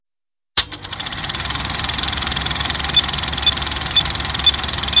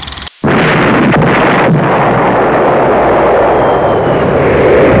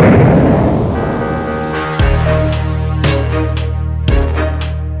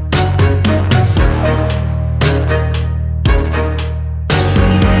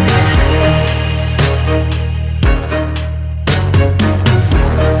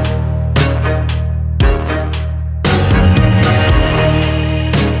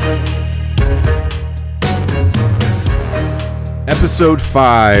Episode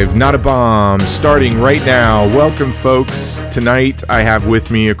 5, Not a Bomb, starting right now. Welcome, folks. Tonight, I have with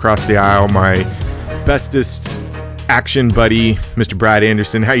me across the aisle my bestest action buddy, Mr. Brad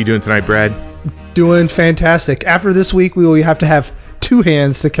Anderson. How you doing tonight, Brad? Doing fantastic. After this week, we will have to have two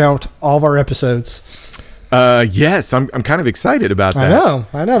hands to count all of our episodes. Yes, I'm kind of excited about that.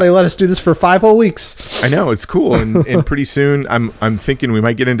 I know. They let us do this for 5 whole weeks. I know, it's cool, and pretty soon, I'm thinking we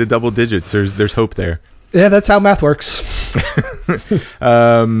might get into double digits. There's hope there. Yeah, that's how math works.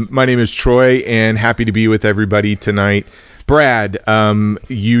 My name is Troy, and happy to be with everybody tonight. Brad,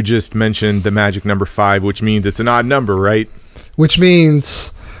 you just mentioned the magic number 5, which means it's an odd number, right? Which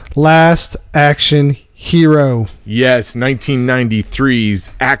means Last Action Hero. Yes, 1993's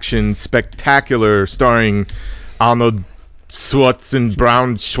action spectacular starring Arnold Schwarzenegger,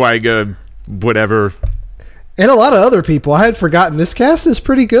 Braunschweiger, whatever. And a lot of other people. I had forgotten. This cast is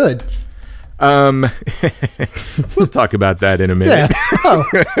pretty good. We'll talk about that in a minute.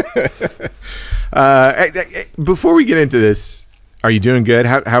 Yeah. Before we get into this, are you doing good?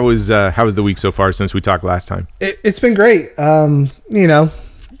 How was the week so far since we talked last time? It's been great. Given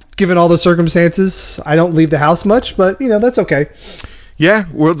all the circumstances, I don't leave the house much, but that's okay. Yeah,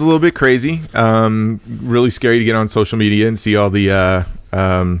 world's a little bit crazy. Really scary to get on social media and see all the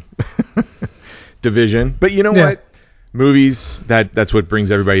division. But you know what? Movies, that's what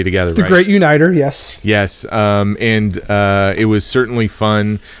brings everybody together, right? It's a great uniter, yes. Yes, and it was certainly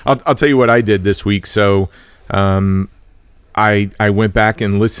fun. I'll tell you what I did this week. So I went back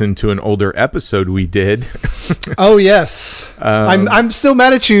and listened to an older episode we did. Oh, yes. I'm still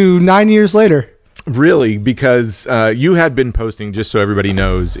mad at you 9 years later. Really, because you had been posting, just so everybody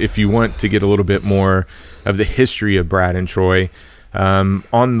knows, if you want to get a little bit more of the history of Brad and Troy,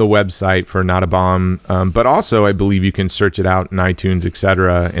 on the website for Not a Bomb, but also I believe you can search it out in iTunes,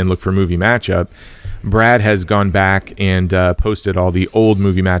 etc., and look for Movie Matchup. Brad has gone back and posted all the old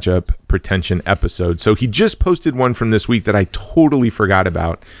Movie Matchup Pretension episodes. So he just posted one from this week that I totally forgot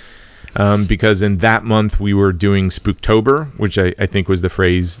about, because in that month we were doing Spooktober, which I think was the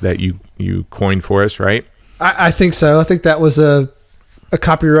phrase that you coined for us, right? I think so. I think that was a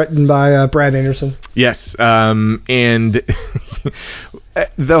copyright written by Brad Anderson. Yes, and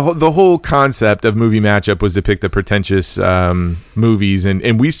the whole concept of Movie Matchup was to pick the pretentious movies,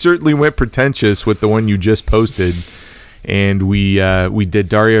 and we certainly went pretentious with the one you just posted, and we did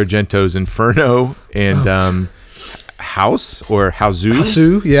Dario Argento's Inferno and House or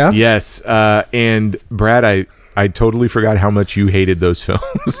Hausu. Yeah. Yes, and Brad, I totally forgot how much you hated those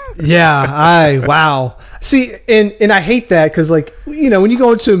films. Yeah, wow. See, and I hate that because, when you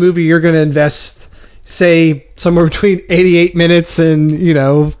go into a movie, you're going to invest, say, somewhere between 88 minutes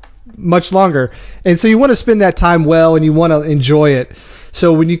and, much longer. And so you want to spend that time well and you want to enjoy it.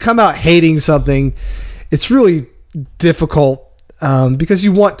 So when you come out hating something, it's really difficult because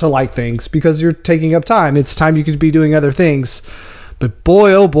you want to like things because you're taking up time. It's time you could be doing other things. But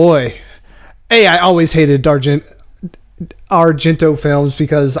boy, oh boy. I always hated Argento films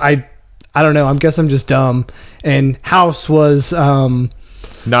because I don't know. I guess I'm just dumb. And House was not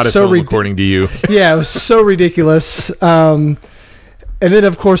a film according to you. Yeah, it was so ridiculous. And then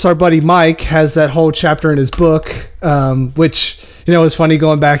of course our buddy Mike has that whole chapter in his book, which was funny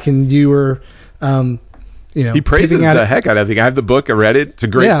going back and you were he praises the heck out of it. I have the book. I read it. It's a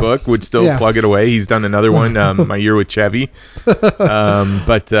great book. Would still plug it away. He's done another one, My Year with Chevy.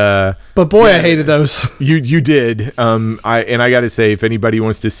 But boy, I hated those. You did. I got to say, if anybody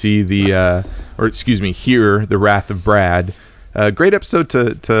wants to see hear The Wrath of Brad, great episode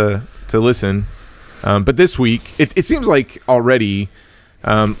to listen. But this week, it seems like already.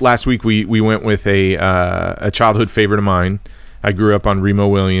 Last week we went with a childhood favorite of mine. I grew up on Remo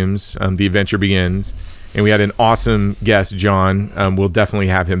Williams. The Adventure Begins. And we had an awesome guest, John. We'll definitely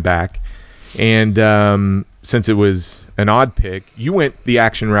have him back. And since it was an odd pick, you went the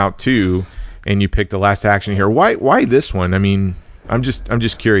action route too, and you picked The Last Action Hero. Why this one? I mean, I'm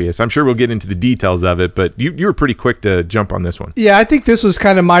just curious. I'm sure we'll get into the details of it, but you were pretty quick to jump on this one. Yeah, I think this was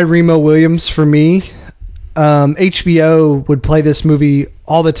kind of my Remo Williams for me. HBO would play this movie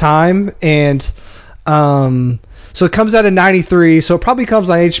all the time, and so it comes out in 93, so it probably comes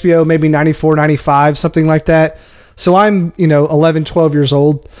on HBO maybe 94, 95, something like that. So I'm, 11, 12 years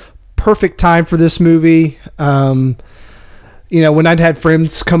old. Perfect time for this movie. When I'd had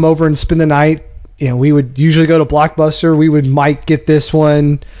friends come over and spend the night, we would usually go to Blockbuster. We might get this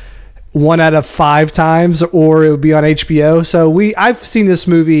one 1 out of 5 times, or it would be on HBO. So I've seen this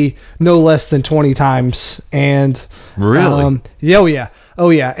movie no less than 20 times. And really?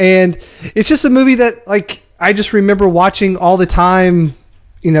 Oh yeah. And it's just a movie that I just remember watching all the time,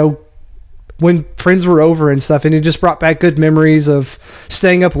 when friends were over and stuff, and it just brought back good memories of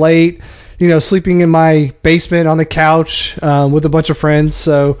staying up late, sleeping in my basement on the couch with a bunch of friends.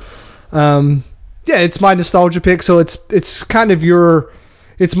 So yeah, it's my nostalgia pick. So it's kind of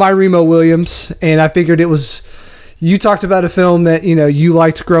it's my Remo Williams, and I figured you talked about a film that you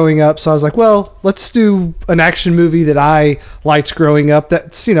liked growing up, so I was like, well, let's do an action movie that I liked growing up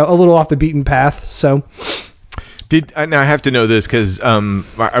that's a little off the beaten path. So now I have to know this because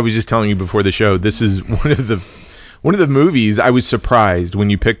I was just telling you before the show, this is one of the movies. I was surprised when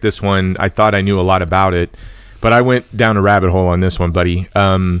you picked this one. I thought I knew a lot about it, but I went down a rabbit hole on this one, buddy.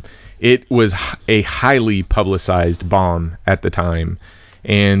 It was a highly publicized bomb at the time,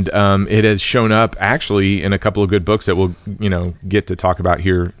 and it has shown up actually in a couple of good books that we'll get to talk about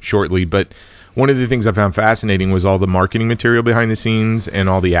here shortly. But one of the things I found fascinating was all the marketing material behind the scenes and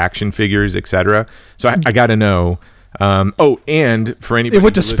all the action figures, etc. So I got to know. And for anybody, it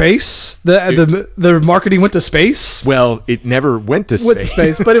went to space. The marketing went to space. Well, it never went to space. Went to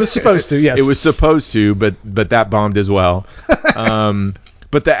space, but it was supposed to. Yes, it was supposed to, but that bombed as well.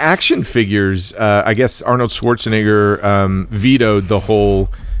 But the action figures, I guess Arnold Schwarzenegger vetoed the whole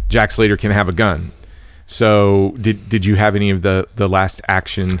Jack Slater can have a gun. So did you have any of the last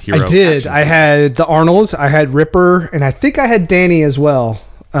action hero? I did. I had the Arnold, I had Ripper, and I think I had Danny as well.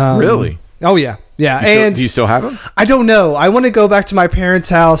 Really? Oh yeah. Yeah. Do you still have them? I don't know. I want to go back to my parents'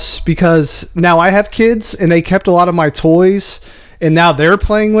 house because now I have kids and they kept a lot of my toys and now they're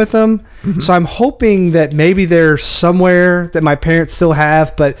playing with them. Mm-hmm. So I'm hoping that maybe they're somewhere that my parents still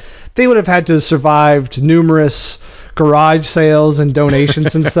have, but they would have had to have survived numerous garage sales and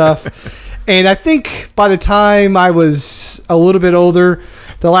donations and stuff. And I think by the time I was a little bit older,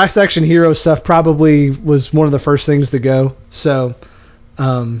 the Last Action Hero stuff probably was one of the first things to go. So,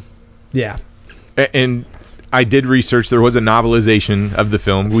 yeah. And I did research. There was a novelization of the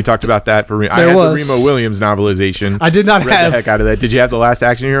film. We talked about that. I had the Remo Williams novelization. I did not have the heck out of that. Did you have the Last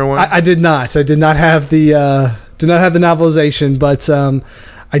Action Hero one? I did not. I did not have the novelization, but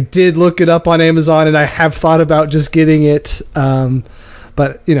I did look it up on Amazon, and I have thought about just getting it.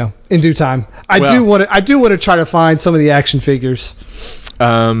 But in due time, I do want to try to find some of the action figures.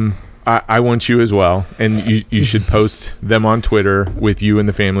 I want you as well, and you should post them on Twitter with you and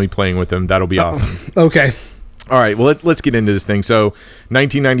the family playing with them. That'll be awesome. Okay. All right, well, let's get into this thing. So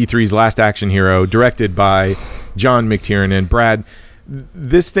 1993's Last Action Hero, directed by John McTiernan. Brad,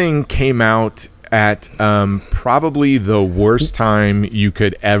 this thing came out at probably the worst time you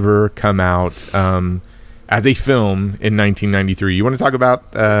could ever come out as a film in 1993. You want to talk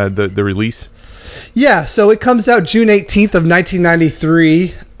about the release? Yeah, so it comes out June 18th of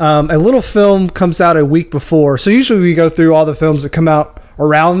 1993. A little film comes out a week before. So usually we go through all the films that come out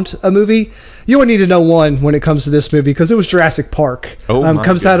around a movie. You only need to know one when it comes to this movie because it was Jurassic Park.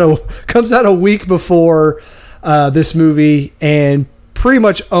 Comes out a week before this movie and pretty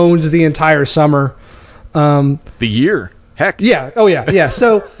much owns the entire summer. The year. Heck. Yeah. Oh yeah. Yeah.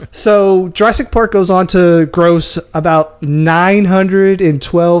 So Jurassic Park goes on to gross about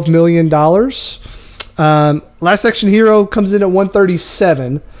 $912 million. Last Action Hero comes in at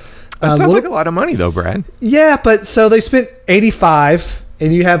 137. That sounds like a lot of money though, Brad. Yeah, but so they spent 85,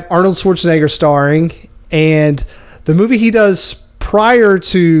 and you have Arnold Schwarzenegger starring, and the movie he does prior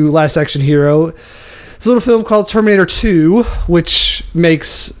to Last Action Hero is a little film called Terminator 2, which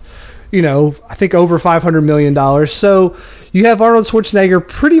makes I think over $500 million. So you have Arnold Schwarzenegger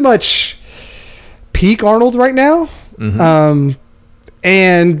pretty much peak Arnold right now. Mm-hmm.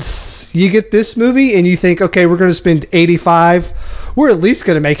 And you get this movie and you think, okay, we're going to spend 85. We're at least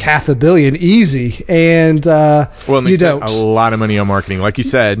going to make $500 million easy. And they spent a lot of money on marketing. Like you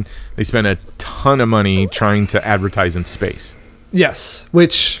said, they spent a ton of money trying to advertise in space. Yes.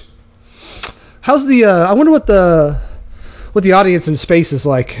 Which, I wonder what the audience in space is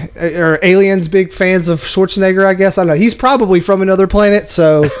like. Are aliens big fans of Schwarzenegger, I guess? I don't know. He's probably from another planet,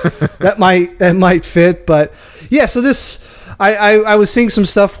 so that might fit. But yeah, so this I was seeing some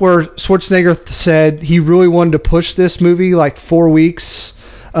stuff where Schwarzenegger said he really wanted to push this movie like 4 weeks.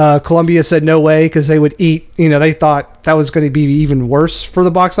 Columbia said no way because they would eat. They thought that was going to be even worse for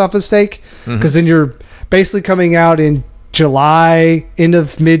the box office take because then you're basically coming out in July, end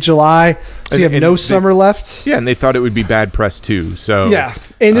of mid-July, so you have no summer left. Yeah, and they thought it would be bad press too. So yeah,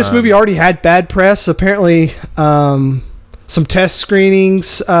 and this movie already had bad press. Apparently, some test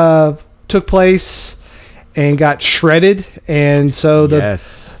screenings took place and got shredded, and so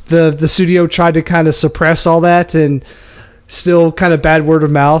the studio tried to kind of suppress all that, and still kind of bad word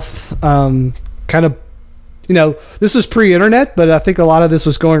of mouth. This was pre-internet, but I think a lot of this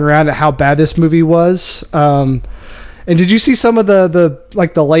was going around at how bad this movie was. And did you see some of the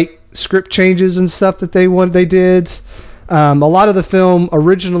late script changes and stuff that they did. A lot of the film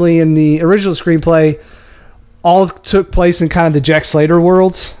originally in the original screenplay all took place in kind of the Jack Slater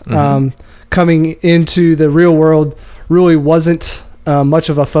world. Coming into the real world really wasn't much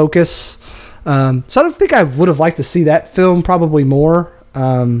of a focus. So I don't think I would have liked to see that film probably more.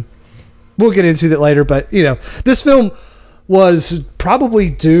 We'll get into that later, but this film was probably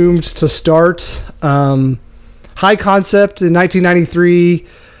doomed to start. High concept in 1993,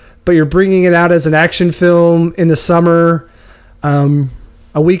 but you're bringing it out as an action film in the summer,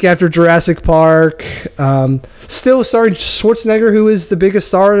 a week after Jurassic Park. Still starring Schwarzenegger, who is the biggest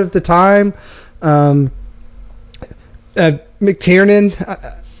star of the time.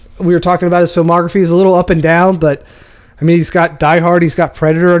 McTiernan, we were talking about his filmography, is a little up and down, but I mean, he's got Die Hard, he's got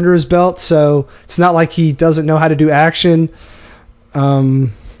Predator under his belt, so it's not like he doesn't know how to do action.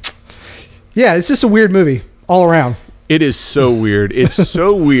 It's just a weird movie all around. It is so weird. It's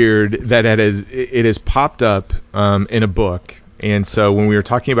so weird that it has popped up in a book. And so when we were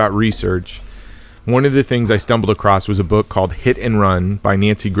talking about research, one of the things I stumbled across was a book called Hit and Run by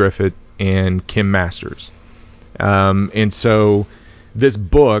Nancy Griffith and Kim Masters. And so this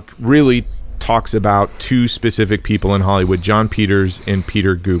book really talks about two specific people in Hollywood, John Peters and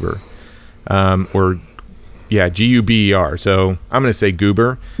Peter Guber. Guber. So I'm going to say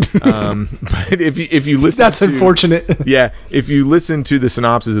Goober. But if you listen, that's unfortunate. Yeah, if you listen to the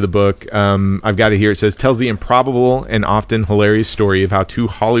synopsis of the book, I've got it here. It says, tells the improbable and often hilarious story of how two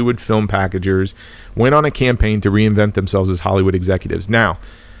Hollywood film packagers went on a campaign to reinvent themselves as Hollywood executives. Now,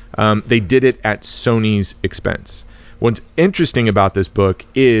 they did it at Sony's expense. What's interesting about this book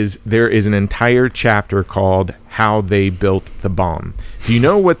is there is an entire chapter called How They Built the Bomb. Do you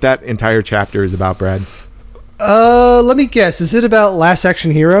know what that entire chapter is about, Brad? Let me guess. Is it about Last Action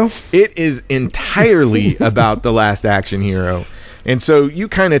Hero? It is entirely about The Last Action Hero. And so you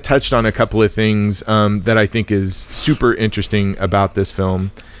kind of touched on a couple of things that I think is super interesting about this film.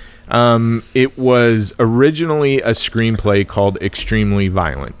 It was originally a screenplay called Extremely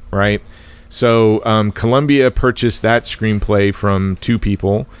Violent, right? So Columbia purchased that screenplay from two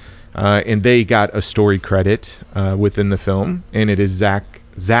people, and they got a story credit within the film, and it is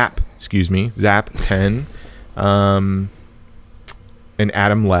Zap Penn. And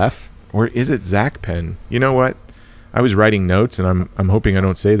Adam Leff, or is it Zach Penn? You know what? I was writing notes, and I'm hoping I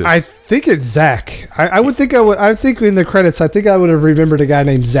don't say this. I think it's Zach. I think in the credits, I think I would have remembered a guy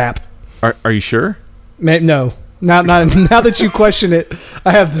named Zap. Are you sure? No, not now that you question it.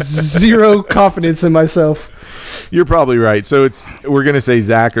 I have zero confidence in myself. You're probably right. So we're gonna say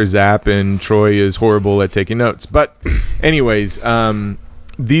Zach or Zap, and Troy is horrible at taking notes. But anyways,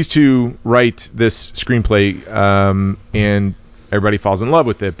 these two write this screenplay, and everybody falls in love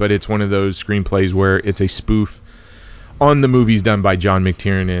with it. But it's one of those screenplays where it's a spoof on the movies done by John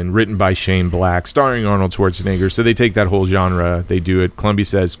McTiernan, written by Shane Black, starring Arnold Schwarzenegger. So they take that whole genre, they do it. Columbia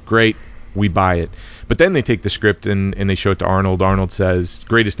says, great, we buy it. But then they take the script and they show it to Arnold. Arnold says,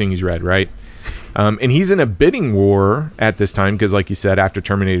 greatest thing he's read, right? And he's in a bidding war at this time because, like you said, after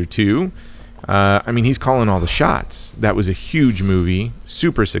Terminator 2, he's calling all the shots. That was a huge movie,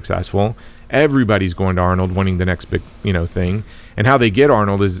 super successful. Everybody's going to Arnold, wanting the next big, thing. And how they get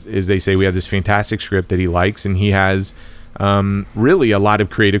Arnold is they say, we have this fantastic script that he likes, and he has really a lot of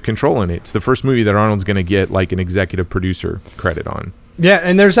creative control in it. It's the first movie that Arnold's going to get like an executive producer credit on. Yeah,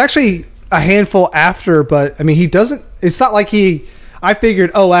 and there's actually a handful after, but he doesn't. It's not like I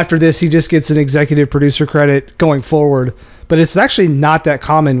figured, after this he just gets an executive producer credit going forward. But it's actually not that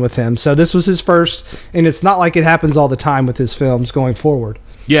common with him. So this was his first, and it's not like it happens all the time with his films going forward.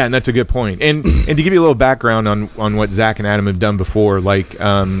 Yeah, and that's a good point. And to give you a little background on what Zach and Adam have done before, like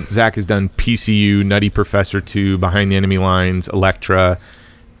Zach has done PCU, Nutty Professor 2, Behind the Enemy Lines, Elektra,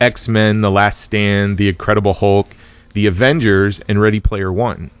 X-Men, The Last Stand, The Incredible Hulk, The Avengers, and Ready Player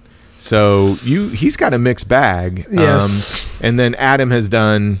One. So he's got a mixed bag. Yes. And then Adam has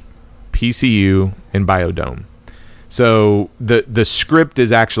done PCU and Biodome. So the script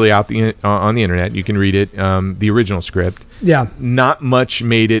is actually out on the internet. You can read it, the original script. Yeah. Not much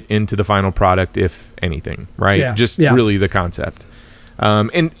made it into the final product, if anything, right? Yeah. Just really the concept.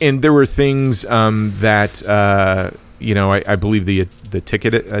 And there were things that I believe the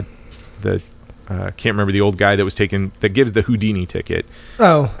ticket can't remember the old guy that was taken that gives the Houdini ticket.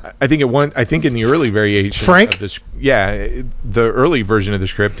 Oh. I think in the early variation Frank? of this, the early version of the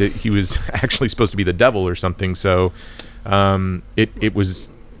script, he was actually supposed to be the devil or something. So it was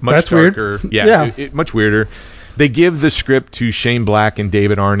much That's darker. Weird. Yeah. Much weirder. They give the script to Shane Black and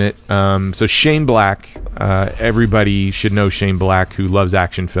David Arnott. So Shane Black, everybody should know Shane Black, who loves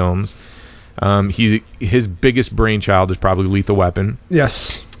action films. His biggest brainchild is probably Lethal Weapon.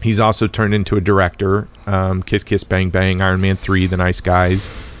 Yes. He's also turned into a director. Kiss Kiss Bang Bang, Iron Man 3, The Nice Guys,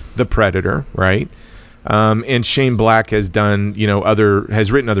 The Predator, right? And Shane Black has done,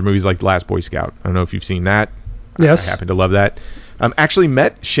 has written other movies like The Last Boy Scout. I don't know if you've seen that. Yes. I happen to love that. Actually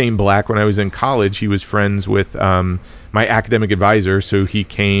met Shane Black when I was in college. He was friends with my academic advisor, so he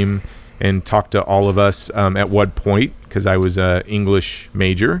came and talked to all of us at one point because I was an English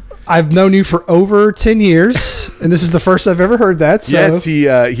major. I've known you for over 10 years, and this is the first I've ever heard that. So. Yes,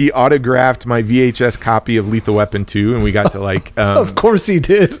 he autographed my VHS copy of Lethal Weapon 2, and we got to of course he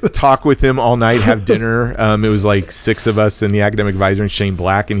did. talk with him all night, have dinner. It was like 6 of us and the academic advisor and Shane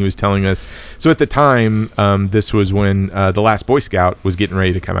Black, and he was telling us. So at the time, this was when The Last Boy Scout was getting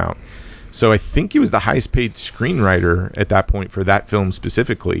ready to come out. So I think he was the highest paid screenwriter at that point for that film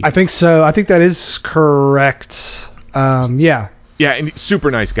specifically. I think so. I think that is correct. Yeah. Yeah, and super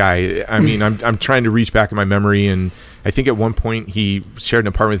nice guy. I mean, I'm trying to reach back in my memory, and I think at one point he shared an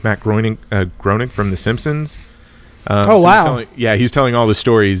apartment with Matt Groening from The Simpsons. Oh, wow. He was telling all the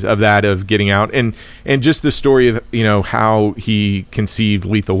stories of that, of getting out, and just the story of, how he conceived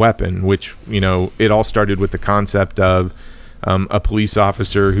Lethal Weapon, which, it all started with the concept of a police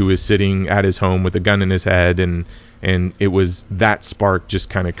officer who is sitting at his home with a gun in his head, and it was that spark just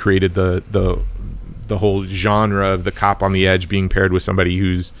kind of created the whole genre of the cop on the edge being paired with somebody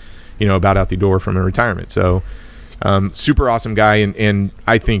who's about out the door from a retirement. So super awesome guy, and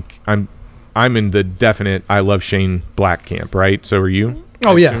I think I'm in the definite I love Shane Black camp, right? So are you?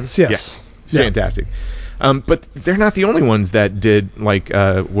 Oh yes. Yeah. Fantastic. But they're not the only ones that did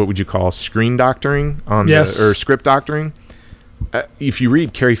what would you call screen doctoring or script doctoring. If you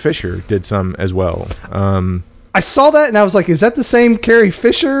read, Carrie Fisher did some as well. I saw that and I was like, is that the same Carrie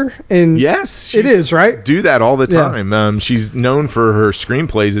Fisher? And yes, it is, right? Do that all the time. Yeah. She's known for her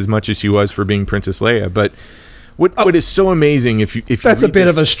screenplays as much as she was for being Princess Leia. But what is so amazing if that's a bit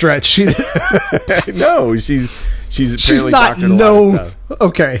of a stretch. No, she's not known.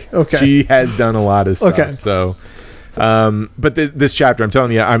 Okay. She has done a lot of stuff. Okay. So, but this chapter, I'm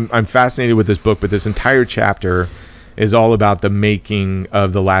telling you, I'm fascinated with this book. But this entire chapter is all about the making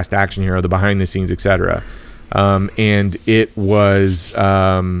of The Last Action Hero, the behind the scenes, etc. And it was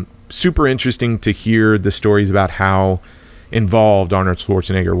super interesting to hear the stories about how involved Arnold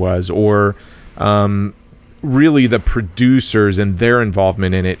Schwarzenegger was, or really the producers and their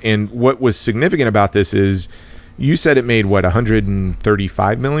involvement in it. And what was significant about this is you said it made,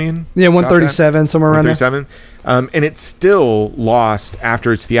 135 million? Yeah, 137, somewhere around 137. And it still lost,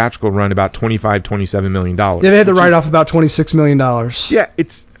 after its theatrical run, about $27 million. Yeah, they had to write off about $26 million. Yeah,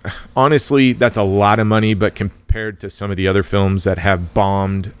 it's honestly, that's a lot of money, but compared to some of the other films that have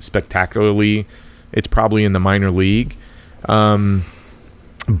bombed spectacularly, it's probably in the minor league.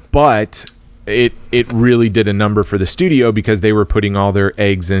 But it really did a number for the studio because they were putting all their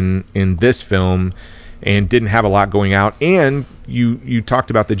eggs in this film and didn't have a lot going out. And you talked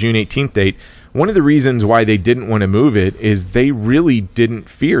about the June 18th date. One of the reasons why they didn't want to move it is they really didn't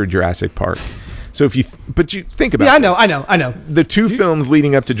fear Jurassic Park. So but you think about it. Yeah, I know. The two films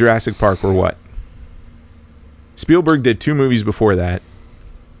leading up to Jurassic Park were what? Spielberg did 2 movies before that.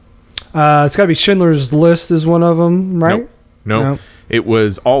 It's got to be Schindler's List is one of them, right? Nope. It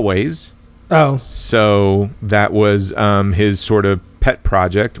was Always. Oh. So that was his sort of pet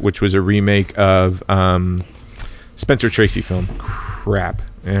project, which was a remake of Spencer Tracy film. Crap.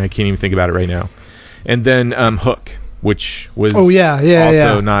 And I can't even think about it right now. And then Hook, which was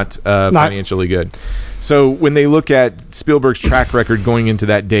not financially good. So when they look at Spielberg's track record going into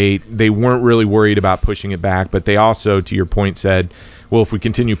that date, they weren't really worried about pushing it back. But they also, to your point, said, well, if we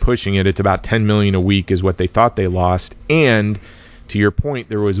continue pushing it, it's about $10 million a week is what they thought they lost. And to your point,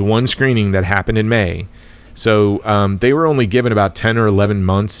 there was one screening that happened in May. So they were only given about 10 or 11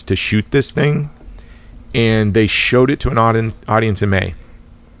 months to shoot this thing. And they showed it to an audience in May.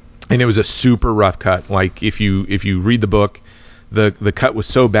 And it was a super rough cut. Like if you read the book, the cut was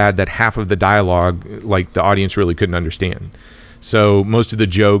so bad that half of the dialogue, like, the audience really couldn't understand. So most of the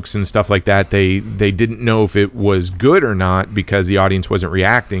jokes and stuff like that, they didn't know if it was good or not because the audience wasn't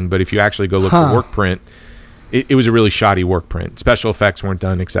reacting. But if you actually go look at work print, it was a really shoddy work print. Special effects weren't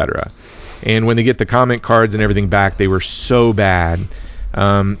done, etc. And when they get the comment cards and everything back, they were so bad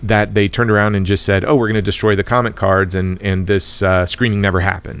that they turned around and just said, oh, we're going to destroy the comment cards, and this screening never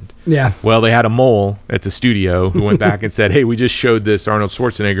happened. Yeah. Well, they had a mole at the studio who went back and said, hey, we just showed this Arnold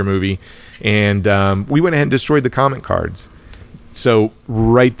Schwarzenegger movie, and we went ahead and destroyed the comment cards. So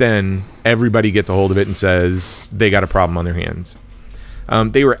right then, everybody gets a hold of it and says they got a problem on their hands.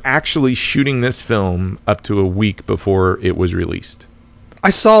 They were actually shooting this film up to a week before it was released. I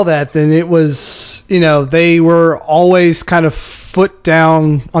saw that. Then it was, they were always kind of foot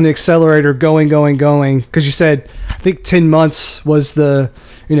down on the accelerator, going, because you said I think 10 months was the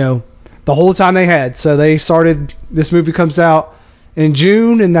whole time they had. So they started, this movie comes out in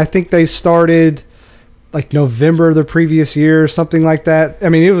June, and I think they started like November the previous year or something like that. I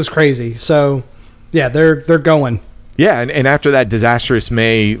mean, it was crazy. So yeah, they're going. Yeah, and after that disastrous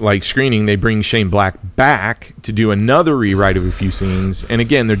May screening, they bring Shane Black back to do another rewrite of a few scenes. And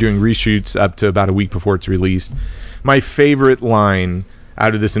again, they're doing reshoots up to about a week before it's released. My favorite line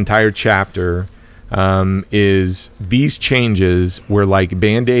out of this entire chapter is, these changes were like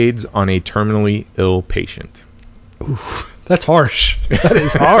Band-Aids on a terminally ill patient. Oof, that's harsh. That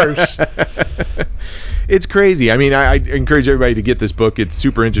is harsh. It's crazy. I mean, I encourage everybody to get this book. It's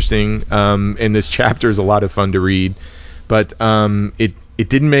super interesting, and this chapter is a lot of fun to read. But it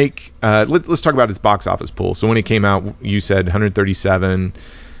didn't make. Let's talk about its box office pull. So when it came out, you said 137.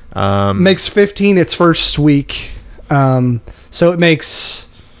 Makes 15 its first week. So it makes.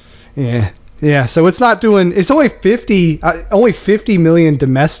 Yeah. So it's not doing. It's only 50 million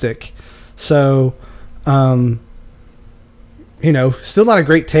domestic. So, still not a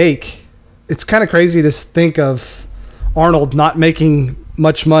great take. It's kind of crazy to think of Arnold not making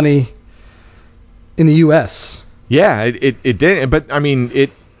much money in the U.S. Yeah, it didn't. But I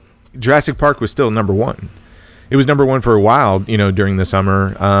mean, Jurassic Park was still number one. It was number one for a while, during the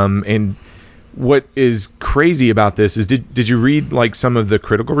summer. And what is crazy about this is, did you read some of the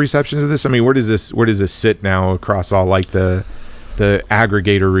critical reception of this? I mean, where does this sit now across all the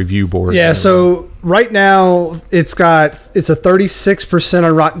aggregator review board? Yeah, so right now it's a 36%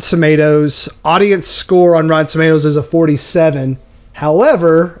 on Rotten Tomatoes. Audience score on Rotten Tomatoes is a 47.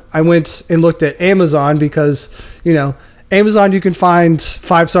 However, I went and looked at Amazon because, Amazon, you can find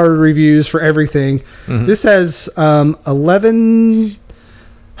 5-star reviews for everything. Mm-hmm. This has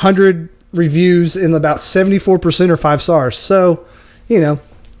 1,100 reviews and about 74% are 5 stars. So,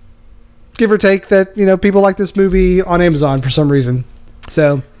 give or take that, people like this movie on Amazon for some reason.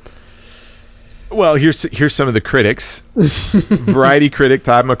 So, well, here's some of the critics. Variety critic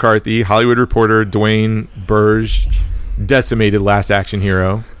Todd McCarthy, Hollywood Reporter Dwayne Burge, decimated Last Action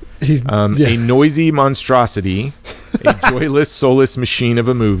Hero. A noisy monstrosity, a joyless, soulless machine of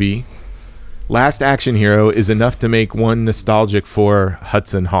a movie. Last Action Hero is enough to make one nostalgic for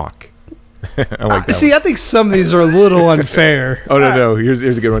Hudson Hawk. I like that. See, I think some of these are a little unfair. Oh no, here's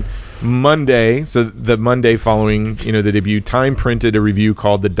a good one. Monday, so the Monday following, the debut, Time printed a review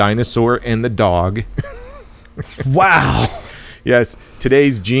called The Dinosaur and the Dog. Wow. Yes,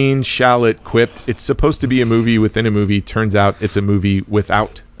 today's Gene Shalit quipped, "It's supposed to be a movie within a movie. Turns out it's a movie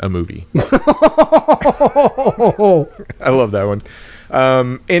without a movie." I love that one.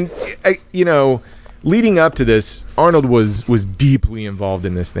 Leading up to this, Arnold was deeply involved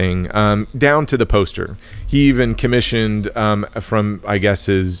in this thing, down to the poster. He even commissioned from, I guess,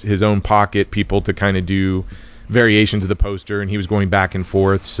 his own pocket people to kind of do variations of the poster, and he was going back and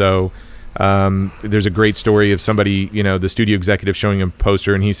forth. So there's a great story of somebody, the studio executive showing him a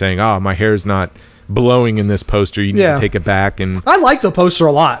poster, and he's saying, "Oh, my hair's not blowing in this poster. You need to take it back." And I like the poster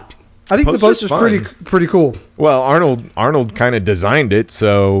a lot. I think the poster's pretty cool. Well, Arnold kind of designed it,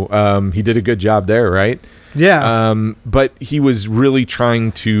 so he did a good job there, right? Yeah. But he was really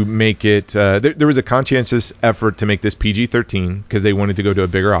trying to make it. There was a conscientious effort to make this PG-13 because they wanted to go to a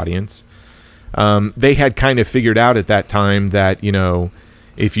bigger audience. They had kind of figured out at that time that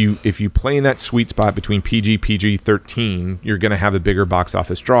if you play in that sweet spot between PG-13, you're going to have a bigger box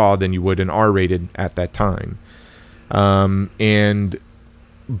office draw than you would an R-rated at that time.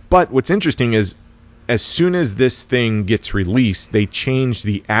 But what's interesting is, as soon as this thing gets released, they change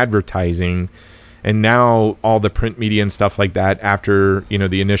the advertising, and now all the print media and stuff like that, after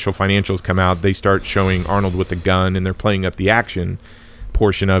the initial financials come out, they start showing Arnold with a gun, and they're playing up the action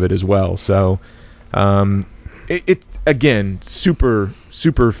portion of it as well. So it again, super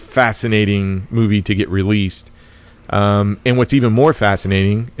fascinating movie to get released. And what's even more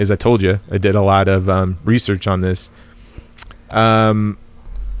fascinating is, I told you, I did a lot of research on this.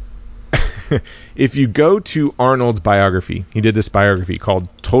 If you go to Arnold's biography, he did this biography called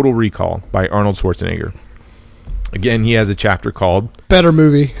Total Recall by Arnold Schwarzenegger. Again, he has a chapter called Better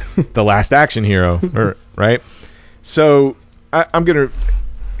Movie. The Last Action Hero, right? So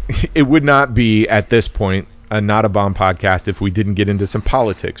it would not be at this point a Not a Bomb podcast if we didn't get into some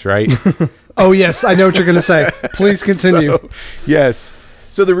politics, right? Oh yes, I know what you're going to say. Please continue. Yes.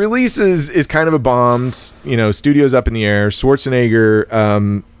 So the release is kind of a bomb. Studio's up in the air.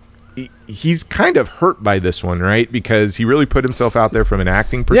 Schwarzenegger he's kind of hurt by this one, right? Because he really put himself out there from an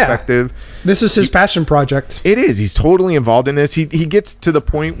acting perspective. This is his passion project. It is. He's totally involved in this. He gets to the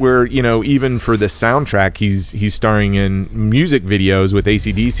point where, even for the soundtrack, he's starring in music videos with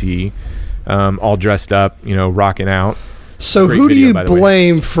AC/DC, all dressed up, rocking out. So Great who do video, you by the way.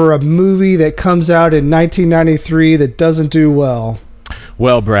 blame for a movie that comes out in 1993 that doesn't do well?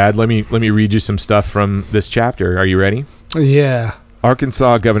 Well, Brad, let me read you some stuff from this chapter. Are you ready? Yeah.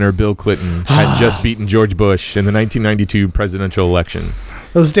 Arkansas Governor Bill Clinton had just beaten George Bush in the 1992 presidential election.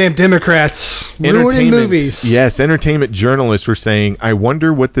 Those damn Democrats ruining movies. Yes, entertainment journalists were saying, I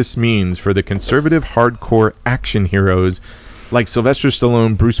wonder what this means for the conservative hardcore action heroes like Sylvester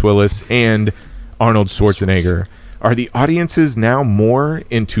Stallone, Bruce Willis, and Arnold Schwarzenegger. Are the audiences now more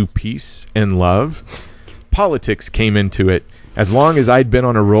into peace and love? Politics came into it. As long as I'd been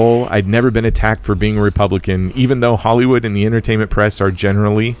on a roll, I'd never been attacked for being a Republican, even though Hollywood and the entertainment press are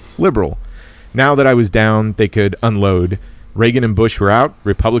generally liberal. Now that I was down, they could unload. Reagan and Bush were out,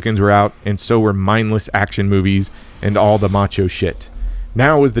 Republicans were out, and so were mindless action movies and all the macho shit.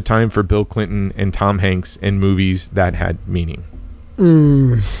 Now was the time for Bill Clinton and Tom Hanks in movies that had meaning.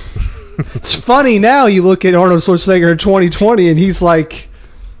 It's funny now you look at Arnold Schwarzenegger in 2020 and he's like,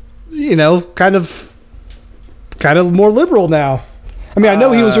 kind of more liberal now. I mean, I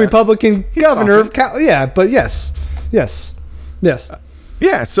know he was a Republican governor of but yes.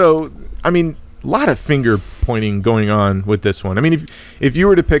 Yeah, so, I mean, a lot of finger pointing going on with this one. I mean, if you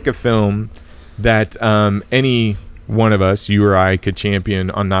were to pick a film that any one of us, you or I, could champion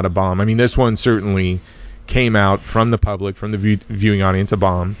on Not a Bomb, I mean, this one certainly came out from the public, from the viewing audience, a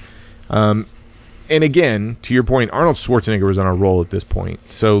bomb. And again, to your point, Arnold Schwarzenegger was on a roll at this point.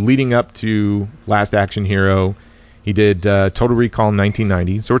 So leading up to Last Action Hero, he did Total Recall in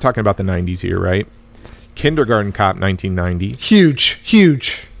 1990. So we're talking about the 90s here, right? Kindergarten Cop 1990.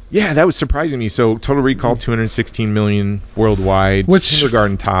 Huge. Yeah, that was surprising me. So Total Recall 216 million worldwide.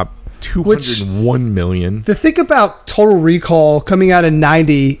 Kindergarten Cop 201 million. The thing about Total Recall coming out in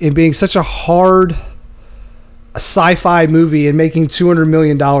 90 and being such a hard sci-fi movie and making $200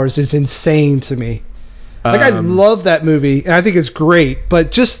 million is insane to me. I love that movie and I think it's great,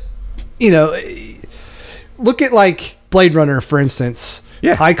 but just look at like Blade Runner, for instance.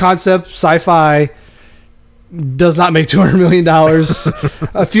 Yeah. High concept sci-fi does not make $200 million.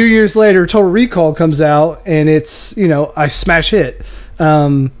 A few years later, Total Recall comes out and it's a smash hit.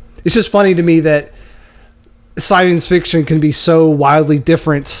 It's just funny to me that science fiction can be so wildly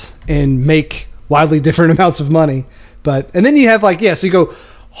different and make wildly different amounts of money. And then you have so you go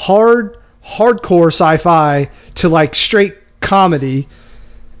hardcore sci-fi to like straight comedy,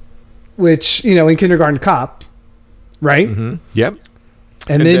 which in Kindergarten Cop, right? Mm-hmm. Yep.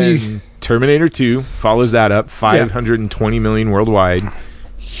 And then Terminator 2 follows that up, 520 million worldwide,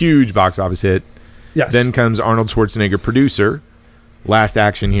 huge box office hit. Yes. Then comes Arnold Schwarzenegger, producer, Last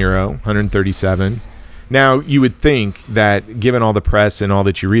Action Hero, 137. Now, you would think that given all the press and all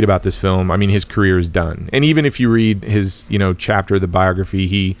that you read about this film, I mean, his career is done. And even if you read his, chapter of the biography,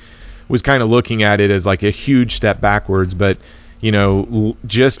 he was kind of looking at it as like a huge step backwards. But,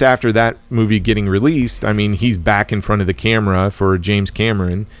 just after that movie getting released, I mean, he's back in front of the camera for James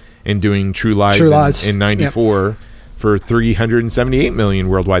Cameron and doing True Lies. In 94 for 378 million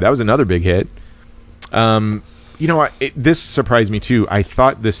worldwide. That was another big hit. This surprised me too. I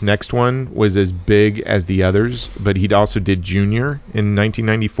thought this next one was as big as the others, but he also did Junior in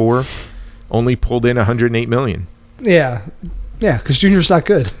 1994. Only pulled in 108 million. Yeah, because Junior's not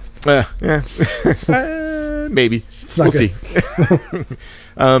good. Maybe. It's not good. See.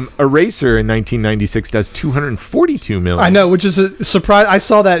 Eraser in 1996 does 242 million. I know, which is a surprise. I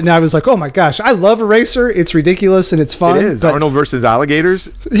saw that and I was like, oh my gosh, I love Eraser. It's ridiculous and it's fun. It is. Arnold versus alligators.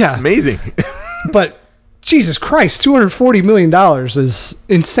 Yeah. It's amazing. But Jesus Christ, $240 million is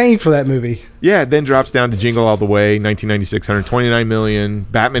insane for that movie. Yeah, it then drops down to Jingle All the Way, 1996, 129 million.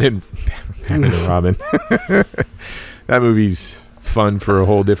 Batman and Robin. That movie's fun for a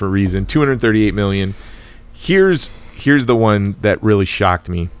whole different reason. 238 million. Here's the one that really shocked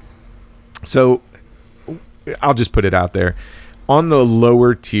me. So I'll just put it out there. On the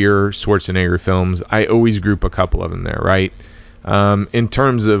lower tier Schwarzenegger films, I always group a couple of them there, right? In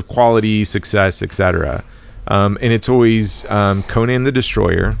terms of quality, success, etc. And it's always Conan the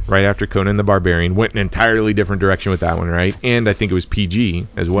Destroyer, right after Conan the Barbarian. Went an entirely different direction with that one, right? And I think it was PG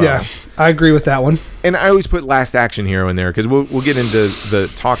as well. Yeah, I agree with that one. And I always put Last Action Hero in there because we'll get into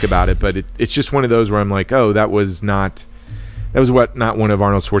the talk about it, but it's just one of those where I'm like, oh, that was not one of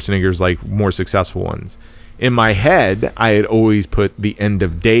Arnold Schwarzenegger's like more successful ones. In my head, I had always put The End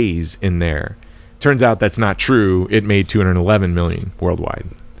of Days in there. Turns out that's not true. It made 211 million worldwide.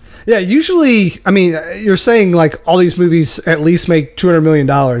 Yeah, usually, I mean, you're saying like all these movies at least make $200 million.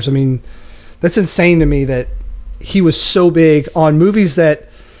 I mean, that's insane to me that he was so big on movies that, I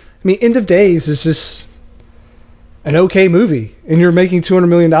mean, End of Days is just an okay movie, and you're making $200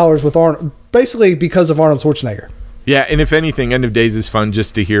 million with Arnold, basically because of Arnold Schwarzenegger. Yeah, and if anything, End of Days is fun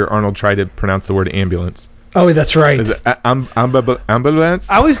just to hear Arnold try to pronounce the word ambulance. Oh, that's right. Is it ambulance?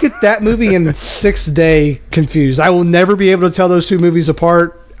 I always get that movie and Sixth Day confused. I will never be able to tell those two movies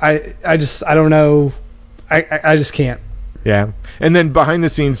apart. I don't know. I just can't. Yeah. And then behind the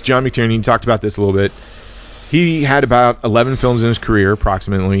scenes, John McTiernan, you talked about this a little bit. He had about 11 films in his career,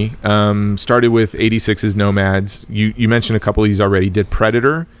 approximately. Started with 86's Nomads. You mentioned a couple of these already. Did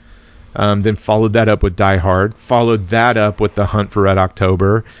Predator. Then followed that up with Die Hard. Followed that up with The Hunt for Red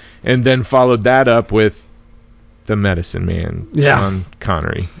October. And then followed that up with The Medicine Man, Sean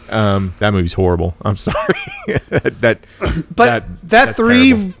Connery. That movie's horrible. I'm sorry. That's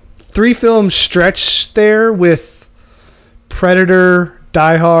three film stretch there with Predator,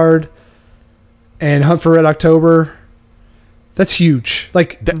 Die Hard, and Hunt for Red October. That's huge.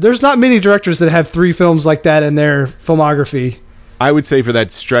 There's not many directors that have 3 films like that in their filmography. I would say for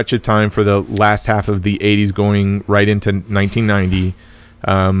that stretch of time, for the last half of the 80s going right into 1990,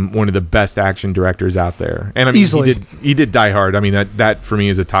 one of the best action directors out there. And I mean, easily. He did Die Hard. I mean, that for me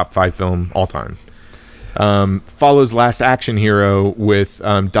is a top 5 film all time. Follows Last Action Hero with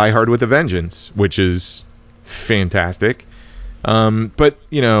Die Hard with a Vengeance, which is fantastic. But,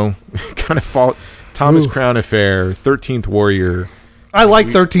 kind of Thomas Crown Affair, 13th Warrior. I like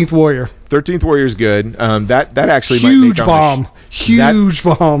 13th Warrior. 13th Warrior is good. That actually huge might make bomb. Huge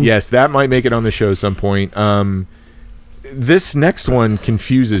bomb. Yes, that might make it on the show some point. This next one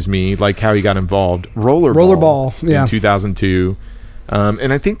confuses me, like how he got involved. Rollerball, yeah. In 2002.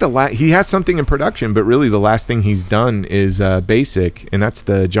 And I think he has something in production, but really the last thing he's done is Basic, and that's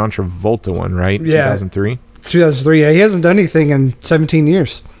the John Travolta one, right? Yeah. 2003. 2003. Yeah, he hasn't done anything in 17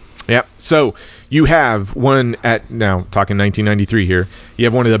 years. Yep. So you have now talking 1993 here. You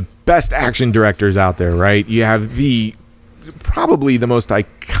have one of the best action directors out there, right? You have probably the most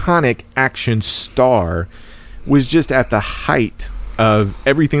iconic action star, was just at the height of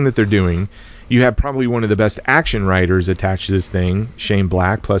everything that they're doing. You have probably one of the best action writers attached to this thing, Shane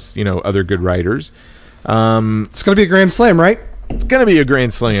Black, plus other good writers. It's going to be a grand slam, right? It's going to be a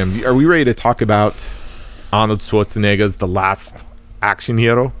grand slam. Are we ready to talk about Arnold Schwarzenegger's The Last Action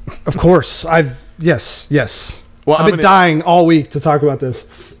Hero? Of course. Yes. Well, I've been dying all week to talk about this.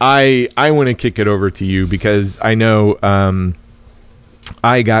 I want to kick it over to you because I know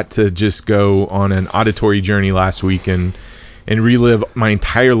I got to just go on an auditory journey last week and relive my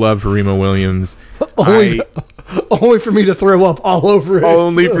entire love for Remo Williams. Only for me to throw up all over it.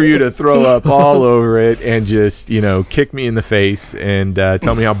 Only for you to throw up all over it and just, kick me in the face and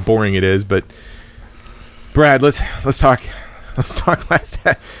tell me how boring it is. But Brad, let's talk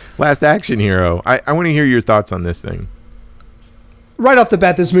Last Action Hero. I want to hear your thoughts on this thing. Right off the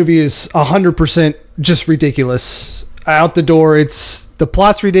bat, this movie is 100% just ridiculous. Out the door, the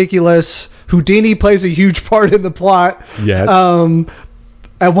plot's ridiculous. Houdini plays a huge part in the plot. Yes.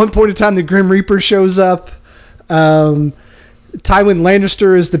 At one point in time, the Grim Reaper shows up. Tywin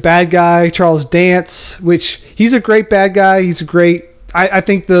Lannister is the bad guy. Charles Dance, which he's a great bad guy. He's a great. I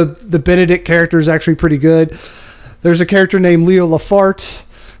think the Benedict character is actually pretty good. There's a character named Leo Lafarte.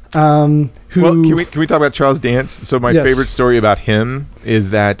 Well, can we talk about Charles Dance? So my favorite story about him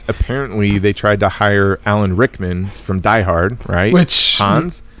is that apparently they tried to hire Alan Rickman from Die Hard, right? Which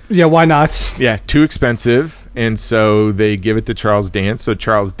Hans. Yeah, why not? Yeah, too expensive, and so they give it to Charles Dance. So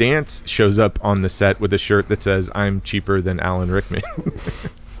Charles Dance shows up on the set with a shirt that says "I'm cheaper than Alan Rickman."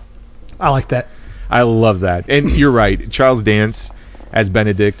 I like that. I love that, and you're right. Charles Dance as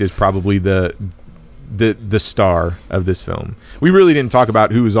Benedict is probably the star of this film. We really didn't talk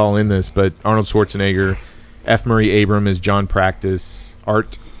about who was all in this, but Arnold Schwarzenegger, F. Murray Abraham as John Practice,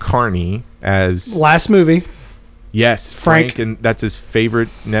 Art Carney as last movie. Yes, Frank, and that's his favorite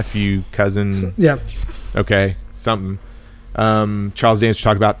nephew, cousin. Yeah. Okay, something. Charles Dance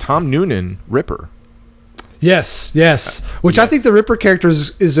talked about Tom Noonan, Ripper. Yes. Which I think the Ripper character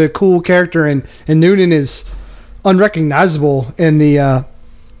is a cool character, and Noonan is unrecognizable in the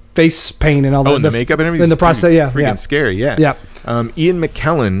face paint and all that. Oh, and the makeup and everything. And the process, freaking scary, yeah. Ian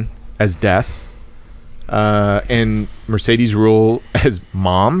McKellen as Death, and Mercedes Ruehl as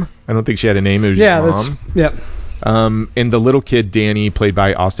Mom. I don't think she had a name. It was just Mom. And the little kid Danny, played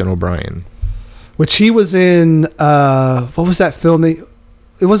by Austin O'Brien. Which he was in. What was that film? It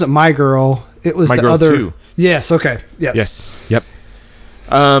wasn't My Girl. It was My the Girl other. 2. Yes. Okay. Yes. Yep.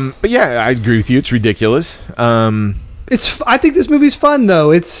 But yeah, I agree with you. It's ridiculous. I think this movie's fun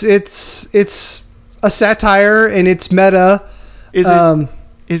though. It's a satire and it's meta. Is it?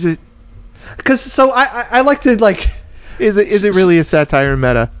 Is it? Because so I like to like. Is it really a satire and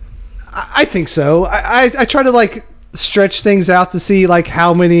meta? I think so. I try to like stretch things out to see like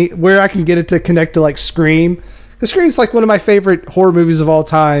where I can get it to connect to like Scream. Because Scream's like one of my favorite horror movies of all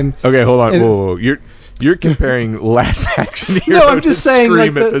time. Okay, hold on. Whoa. You're comparing Last Action Hero no, I'm just saying,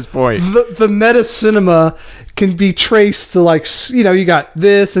 Scream like, at this point. The meta cinema can be traced to like, you got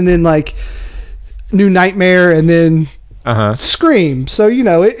this and then like New Nightmare and then Scream. So,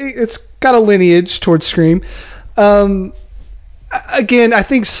 it's got a lineage towards Scream. Again, I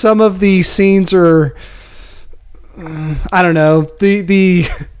think some of the scenes are, I don't know, the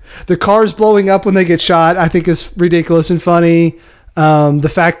cars blowing up when they get shot, I think is ridiculous and funny.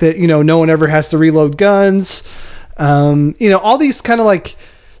 The fact that, no one ever has to reload guns. All these kind of like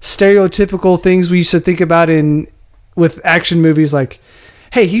stereotypical things we used to think about with action movies, like,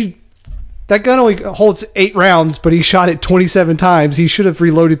 hey, that gun only holds 8 rounds, but he shot it 27 times. He should have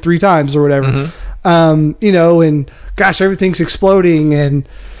reloaded 3 times or whatever. And gosh, everything's exploding and,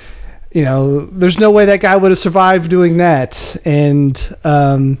 there's no way that guy would have survived doing that. And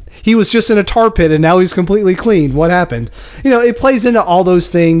he was just in a tar pit and now he's completely clean. What happened? It plays into all those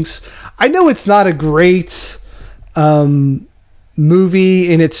things. I know it's not a great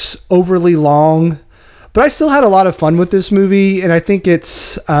movie and it's overly long, but I still had a lot of fun with this movie. And I think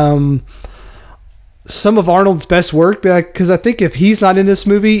it's some of Arnold's best work, because I think if he's not in this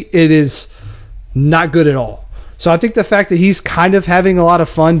movie, it is not good at all. So I think the fact that he's kind of having a lot of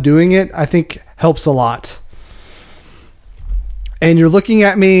fun doing it, I think helps a lot. And you're looking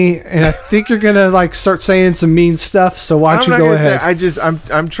at me, and I think you're gonna like start saying some mean stuff. So why don't you go ahead?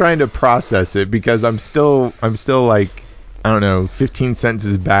 I'm trying to process it because I'm still like, I don't know, 15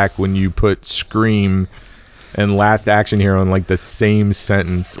 sentences back when you put Scream and Last Action Hero in like the same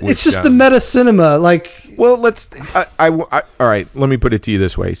sentence. It's just the meta cinema, like. Well, all right. Let me put it to you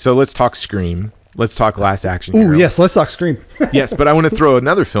this way. So let's talk Scream. Let's talk Last Action Hero. Ooh, yes, let's talk Scream. Yes, but I want to throw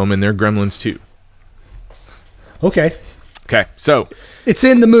another film in there, Gremlins 2. Okay. Okay, so it's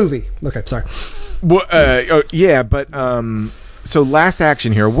in the movie. Okay, sorry. Well, yeah, but so Last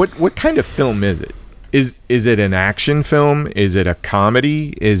Action Hero, what kind of film is it? Is it an action film? Is it a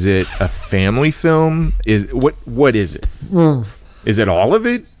comedy? Is it a family film? What is it? Is it all of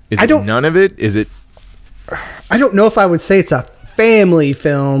it? Is it none of it? Is it? I don't know if I would say it's a family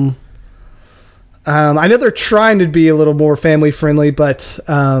film. I know they're trying to be a little more family friendly, but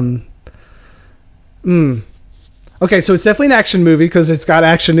okay, so it's definitely an action movie because it's got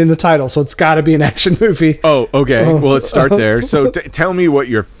action in the title, so it's got to be an action movie. Oh, okay. Well, let's start there. So tell me what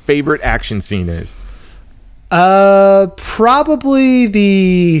your favorite action scene is. Probably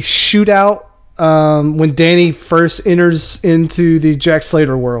the shootout when Danny first enters into the Jack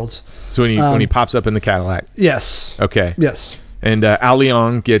Slater world. So when he pops up in the Cadillac. Yes. Okay. Yes. And Al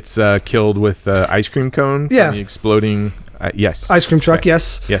Leong gets killed with ice cream cone from the exploding. Yes. Ice cream truck. Okay.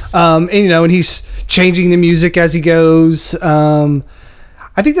 Yes. Yes. And he's changing the music as he goes.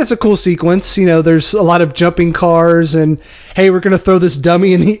 I think that's a cool sequence. There's a lot of jumping cars and, hey, we're going to throw this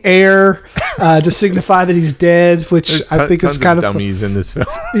dummy in the air to signify that he's dead, which I think is kind of dummies in this film.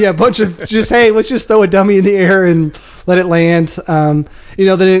 Yeah, a bunch of just, hey, let's just throw a dummy in the air and let it land. Then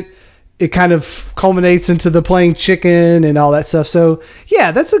it kind of culminates into the playing chicken and all that stuff. So,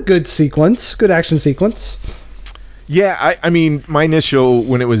 yeah, that's a good sequence, good action sequence. Yeah, I mean, my initial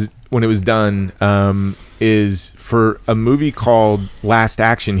when it was done is for a movie called Last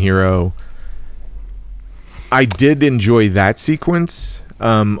Action Hero. I did enjoy that sequence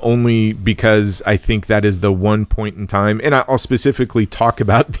only because I think that is the one point in time, and I'll specifically talk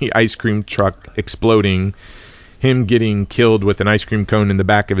about the ice cream truck exploding, him getting killed with an ice cream cone in the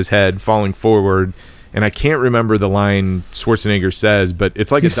back of his head, falling forward, and I can't remember the line Schwarzenegger says, but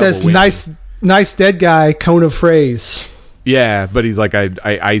it's like he says, "Nice dead guy, cone of phrase." Yeah, but he's like, I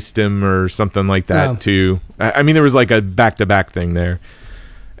iced him or something like that too. I mean, there was like a back-to-back thing there,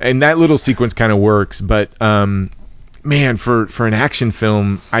 and that little sequence kind of works. But man, for an action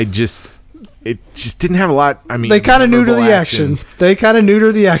film, it just didn't have a lot. I mean, they kind of neuter the action. They kind of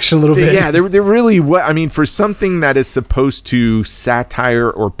neuter the action a little bit. Yeah, they're really what I mean for something that is supposed to satire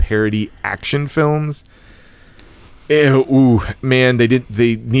or parody action films. Ooh, man, they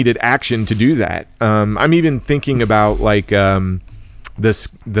needed action to do that. I'm even thinking about like the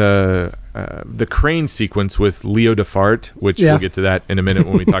crane sequence with Leo DeFart, which we'll get to that in a minute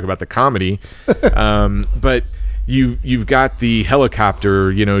when we talk about the comedy. But you've got the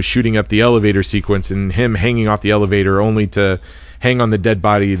helicopter, shooting up the elevator sequence and him hanging off the elevator only to hang on the dead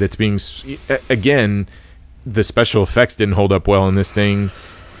body that's being again. the special effects didn't hold up well in this thing.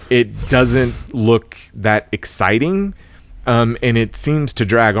 It doesn't look that exciting. And it seems to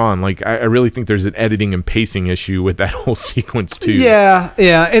drag on. Like, I really think there's an editing and pacing issue with that whole sequence too. Yeah.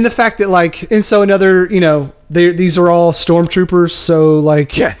 And the fact that, like, and so another, these are all stormtroopers, so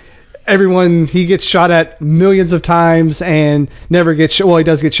like, Yeah. everyone, he gets shot at millions of times and never gets shot. Well, he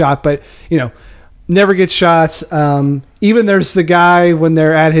does get shot, but never gets shot. Even there's the guy when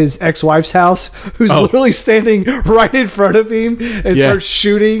they're at his ex-wife's house who's literally standing right in front of him and starts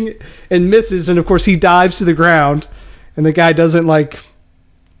shooting and misses, and of course he dives to the ground, and the guy doesn't like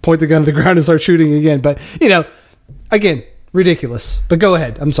point the gun to the ground and start shooting again. But again, ridiculous. But go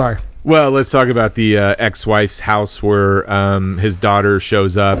ahead. I'm sorry. Well, let's talk about the ex-wife's house where his daughter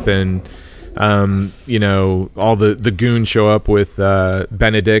shows up, and all the goons show up with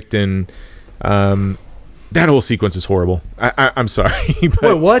Benedict, and that whole sequence is horrible. I'm sorry. But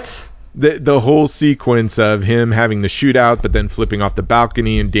Wait, what? The whole sequence of him having the shootout, but then flipping off the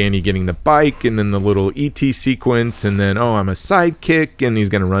balcony, and Danny getting the bike, and then the little ET sequence, and then, I'm a sidekick, and he's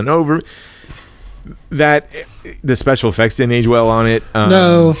going to run over. That the special effects didn't age well on it.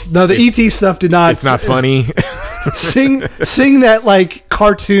 No, the ET stuff did not. It's not funny. Seeing that like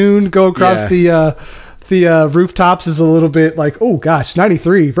cartoon go across the rooftops is a little bit like, oh gosh,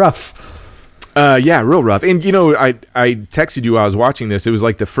 93, rough. Yeah, real rough. And I texted you while I was watching this. It was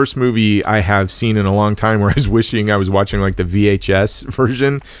like the first movie I have seen in a long time where I was wishing I was watching like the VHS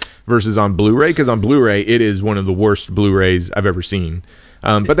version versus on Blu-ray, because on Blu-ray it is one of the worst Blu-rays I've ever seen.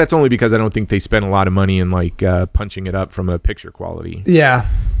 But that's only because I don't think they spent a lot of money in like punching it up from a picture quality. Yeah.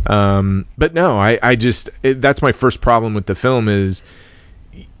 But no, that's my first problem with the film is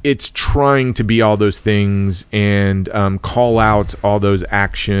it's trying to be all those things and call out all those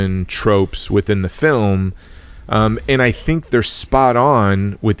action tropes within the film. And I think they're spot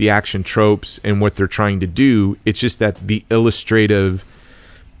on with the action tropes and what they're trying to do. It's just that the illustrative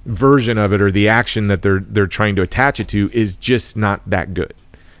version of it, or the action that they're trying to attach it to, is just not that good.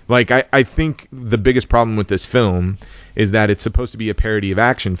 Like, I think the biggest problem with this film is that it's supposed to be a parody of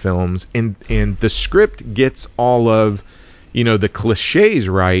action films, and the script gets all of the cliches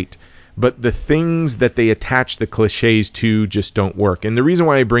right, but the things that they attach the cliches to just don't work. And the reason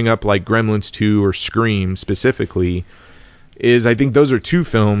why I bring up like Gremlins 2 or Scream specifically is I think those are two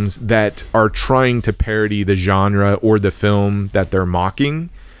films that are trying to parody the genre or the film that they're mocking,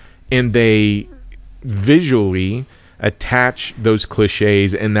 and they visually attach those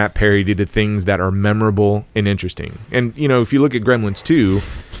cliches and that parody to things that are memorable and interesting. And if you look at Gremlins 2,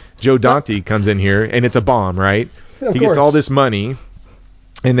 Joe Dante comes in here and it's a bomb, right? He gets all this money,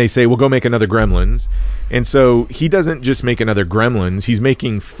 and they say, well, go make another Gremlins. And so he doesn't just make another Gremlins, he's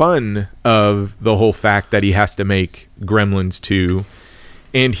making fun of the whole fact that he has to make Gremlins 2.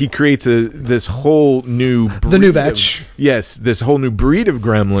 And he creates this whole new breed, the new batch. This whole new breed of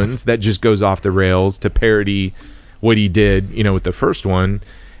Gremlins that just goes off the rails to parody what he did, with the first one.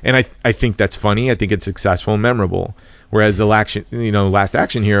 And I think that's funny. I think it's successful and memorable. Whereas the Last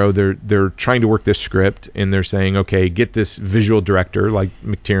Action Hero, they're trying to work this script, and they're saying, okay, get this visual director like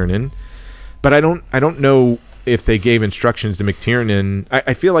McTiernan. But I don't know if they gave instructions to McTiernan.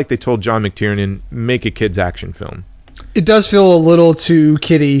 I feel like they told John McTiernan, make a kid's action film. It does feel a little too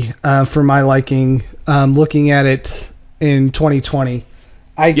kiddie for my liking, looking at it in 2020.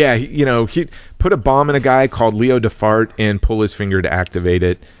 He put a bomb in a guy called Leo DeFart and pull his finger to activate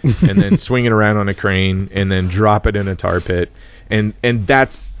it, and then swing it around on a crane, and then drop it in a tar pit. And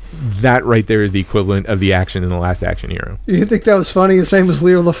that right there is the equivalent of the action in The Last Action Hero. You think that was funny? His name was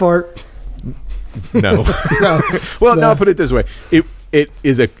Leo DeFart? No. No. Well, no, I'll put it this way. It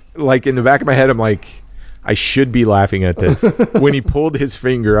is like in the back of my head, I'm like, I should be laughing at this. When he pulled his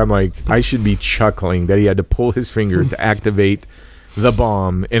finger, I'm like, I should be chuckling that he had to pull his finger to activate the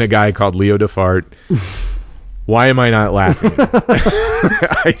bomb in a guy called Leo DeFart. Why am I not laughing?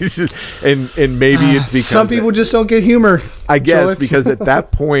 And maybe it's because some people just don't get humor. I guess because at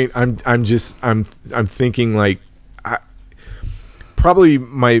that point I'm thinking like, probably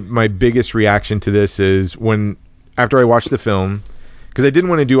my biggest reaction to this is when after I watched the film, because I didn't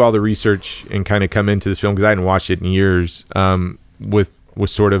want to do all the research and kind of come into this film because I hadn't watched it in years, with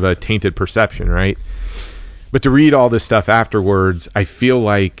sort of a tainted perception, right? But to read all this stuff afterwards, I feel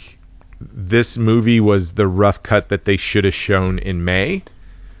like this movie was the rough cut that they should have shown in May.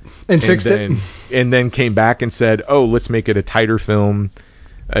 And fixed it. And then came back and said, oh, let's make it a tighter film.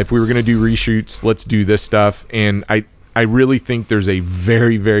 If we were going to do reshoots, let's do this stuff. And I really think there's a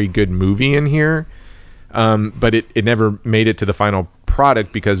very, very good movie in here. But it never made it to the final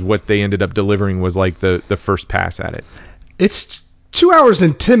product because what they ended up delivering was like the first pass at it. It's 2 hours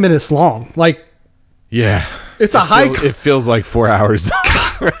and 10 minutes long. Like, Yeah. It's It feels like 4 hours.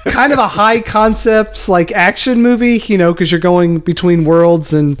 kind of a high concepts like action movie, because you're going between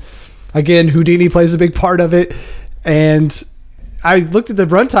worlds, and again, Houdini plays a big part of it. And I looked at the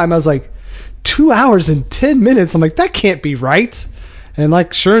runtime, I was like, 2 hours and 10 minutes. I'm like, that can't be right. And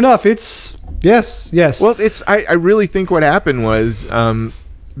like, sure enough, it's yes. Well, I really think what happened was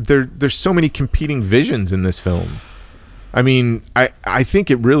there's so many competing visions in this film. I mean, I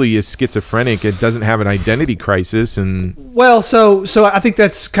think it really is schizophrenic. It doesn't have an identity crisis, and well, so I think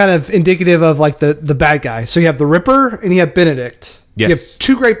that's kind of indicative of like the bad guy. So you have the Ripper and you have Benedict. Yes. You have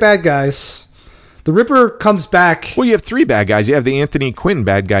two great bad guys. The Ripper comes back. Well, you have three bad guys. You have the Anthony Quinn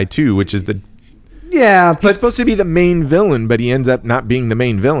bad guy too, which is he's supposed to be the main villain, but he ends up not being the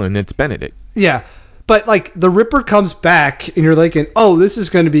main villain. It's Benedict. Yeah, but like the Ripper comes back, and you're thinking, oh, this is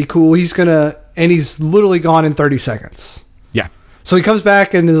going to be cool. And he's literally gone in 30 seconds. Yeah. So he comes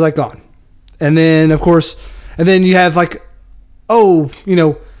back and is like gone. And then, of course, you have like,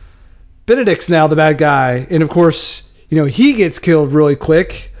 Benedict's now the bad guy. And of course, he gets killed really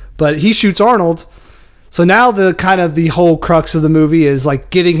quick, but he shoots Arnold. So now the whole crux of the movie is like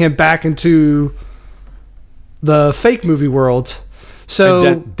getting him back into the fake movie world. So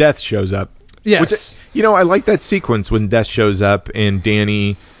and Death shows up. Yes. Which, I like that sequence when Death shows up and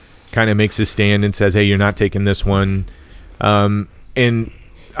Danny kind of makes a stand and says, hey, you're not taking this one. And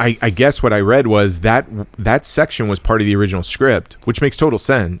I guess what I read was that section was part of the original script, which makes total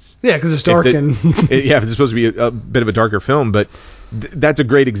sense. Yeah, because it's dark if it's supposed to be a bit of a darker film, but that's a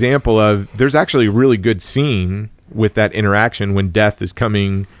great example of there's actually a really good scene with that interaction when Death is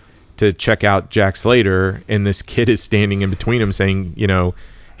coming to check out Jack Slater, and this kid is standing in between them saying,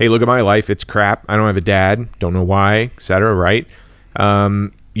 hey, look at my life. It's crap. I don't have a dad. Don't know why, etc. Right?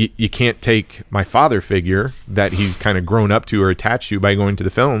 You can't take my father figure that he's kind of grown up to or attached to by going to the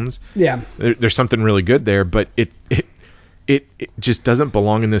films. Yeah. There's something really good there, but it just doesn't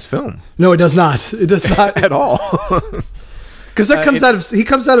belong in this film. No, it does not. It does not at all. Because he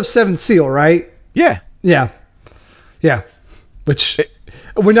comes out of Seventh Seal, right? Yeah. Yeah. Yeah. Which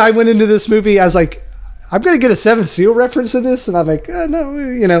when I went into this movie, I was like, I'm gonna get a Seventh Seal reference in this, and I'm like, no,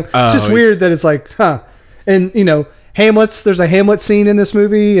 it's just weird that it's like, huh, and there's a Hamlet scene in this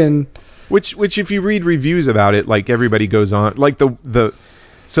movie, and which if you read reviews about it, like everybody goes on, like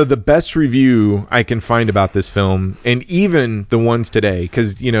so the best review I can find about this film, and even the ones today,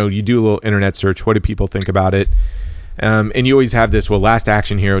 because you do a little internet search, what do people think about it, and you always have this, well, Last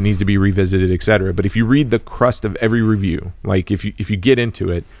Action Hero needs to be revisited, etc. But if you read the crust of every review, like if you get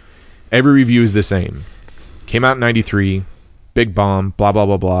into it, every review is the same. Came out in 93, big bomb, blah, blah,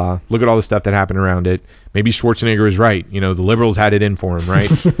 blah, blah. Look at all the stuff that happened around it. Maybe Schwarzenegger was right. The liberals had it in for him, right?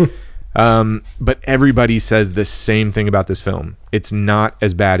 But everybody says the same thing about this film. It's not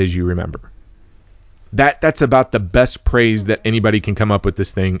as bad as you remember. That's about the best praise that anybody can come up with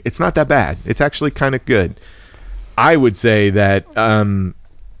this thing. It's not that bad. It's actually kind of good. I would say that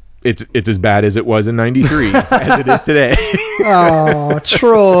it's as bad as it was in 93 as it is today. Oh,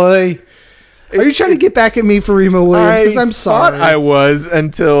 Troy. Are you trying to get back at me for Remo Williams? Because I'm sorry. I thought I was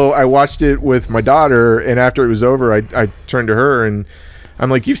until I watched it with my daughter, and after it was over, I turned to her and I'm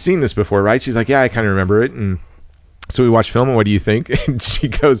like, you've seen this before, right? She's like, yeah, I kind of remember it. And so we watched film, and what do you think? And she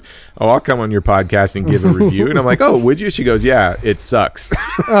goes, oh, I'll come on your podcast and give a review. And I'm like, oh, would you? She goes, yeah, it sucks.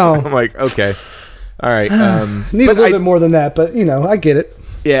 Oh. I'm like, okay. All right. Need a little bit more than that, but I get it.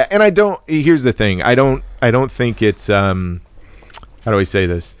 Yeah, and here's the thing. I don't think it's how do I say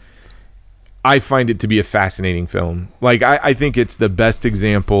this? I find it to be a fascinating film. Like I think it's the best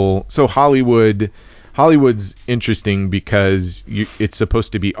example. So Hollywood's interesting because it's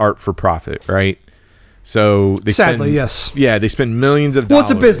supposed to be art for profit, right? So yes. Yeah, they spend millions of dollars.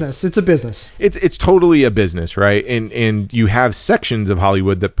 Well, it's a business. It's totally a business, right? And you have sections of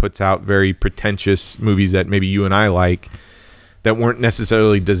Hollywood that puts out very pretentious movies that maybe you and I like that weren't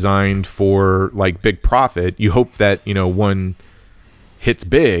necessarily designed for like big profit. You hope that, one hits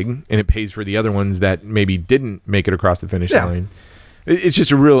big and it pays for the other ones that maybe didn't make it across the finish line. It's just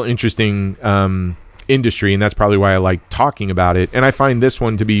a real interesting industry, and that's probably why I like talking about it. And I find this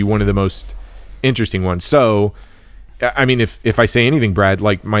one to be one of the most interesting ones. So, I mean, if I say anything, Brad,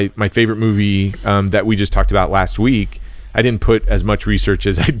 like my favorite movie that we just talked about last week, I didn't put as much research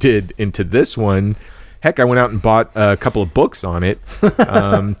as I did into this one. Heck, I went out and bought a couple of books on it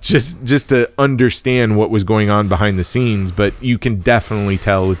just to understand what was going on behind the scenes. But you can definitely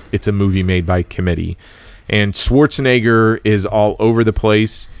tell it's a movie made by committee. And Schwarzenegger is all over the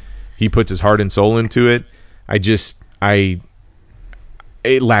place. He puts his heart and soul into it.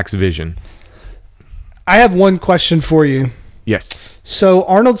 It lacks vision. I have one question for you. Yes. So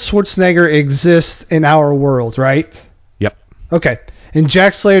Arnold Schwarzenegger exists in our world, right? Yep. Okay. And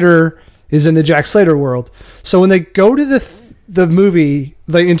Jack Slater is in the Jack Slater world. So when they go to the movie,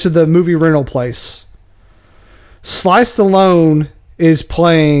 into the movie rental place, Sly Stallone is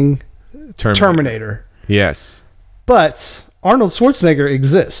playing Terminator. Yes. But Arnold Schwarzenegger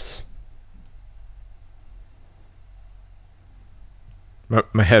exists.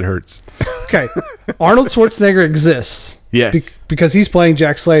 My head hurts. Okay. Arnold Schwarzenegger exists. Yes. Because he's playing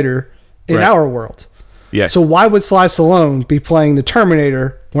Jack Slater in our world. Yes. So why would Sly Stallone be playing the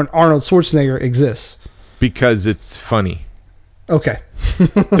Terminator when Arnold Schwarzenegger exists? Because it's funny. Okay.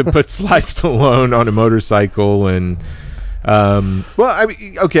 To put Sly Stallone on a motorcycle and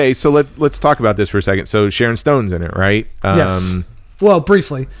okay, so let's talk about this for a second. So Sharon Stone's in it, right? Yes. Well,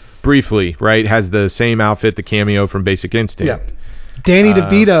 briefly, right? Has the same outfit, the cameo from Basic Instinct. Yeah. Danny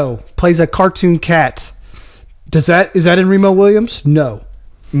DeVito plays a cartoon cat. Is that in Remo Williams? No.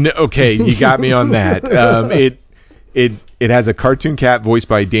 No. Okay, you got me on that. It has a cartoon cat voiced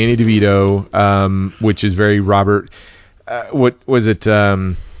by Danny DeVito, which is very Robert. What was it?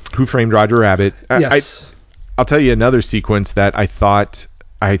 Who Framed Roger Rabbit? Yes. I'll tell you another sequence that I thought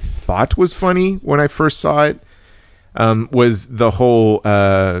was funny when I first saw it. Was the whole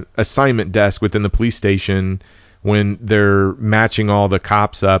assignment desk within the police station when they're matching all the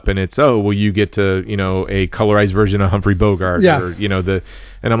cops up, and it's you get to a colorized version of Humphrey Bogart, or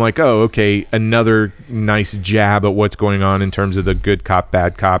and I'm like, okay, another nice jab at what's going on in terms of the good cop,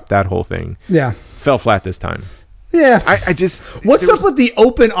 bad cop, that whole thing. Yeah. Fell flat this time. Yeah. I just... What's up with the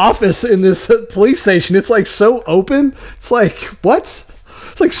open office in this police station? It's like so open. It's like, what?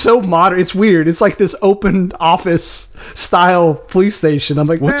 It's like so modern. It's weird. It's like this open office style police station. I'm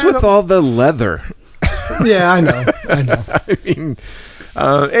like, what's with all the leather? Yeah, I know. I mean...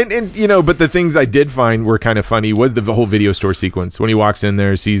 but the things I did find were kind of funny was the whole video store sequence when he walks in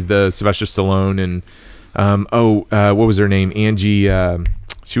there, sees the Sylvester Stallone and what was her name? Angie.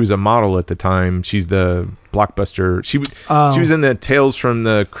 She was a model at the time. She's the blockbuster. She was in the Tales from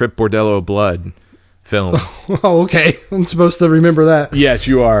the Crypt Bordello of Blood film. Oh, okay. I'm supposed to remember that. Yes,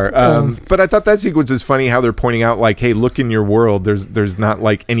 you are. But I thought that sequence is funny how they're pointing out like, hey, look in your world. There's not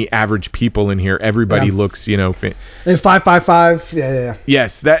like any average people in here. Everybody looks, And 555. Yeah.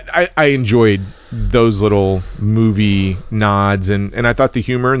 Yes, that I enjoyed those little movie nods and I thought the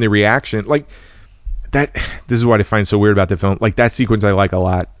humor and the reaction like that. This is what I find so weird about the film. Like that sequence I like a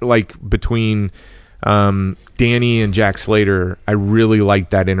lot. Like between Danny and Jack Slater, I really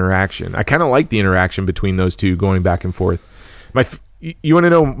like that interaction. I kind of like the interaction between those two going back and forth. You want to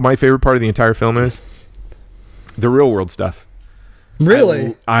know my favorite part of the entire film is? The real world stuff.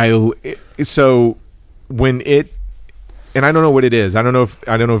 Really? So when it, and I don't know what it is. I don't know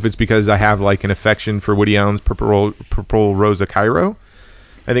if it's because I have like an affection for Woody Allen's Purple Rose of Cairo,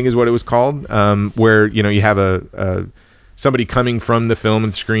 I think is what it was called, where you have a somebody coming from the film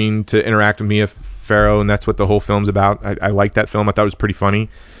and screen to interact with Mia Farrow, and that's what the whole film's about. I liked that film. I thought it was pretty funny.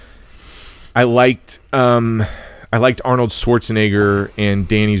 I liked Arnold Schwarzenegger and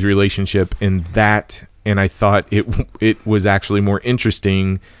Danny's relationship in that, and I thought it was actually more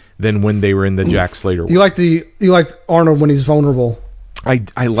interesting than when they were in the Jack Slater world. You like Arnold when he's vulnerable. I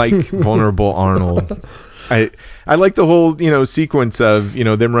like vulnerable Arnold. I like the whole sequence of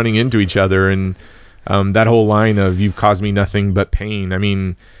them running into each other and that whole line of "You've caused me nothing but pain." I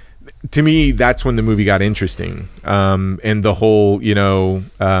mean, to me, that's when the movie got interesting. And the whole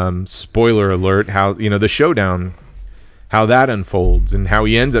spoiler alert, how the showdown, how that unfolds, and how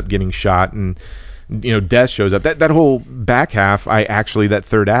he ends up getting shot, and death shows up. That whole back half, that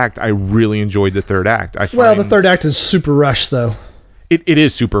third act, I really enjoyed the third act. The third act is super rushed though. It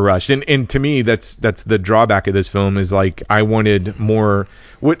is super rushed, and to me that's the drawback of this film is like I wanted more.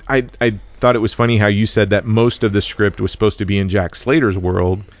 What I thought it was funny how you said that most of the script was supposed to be in Jack Slater's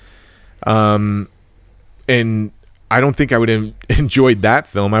world, and I don't think I would have enjoyed that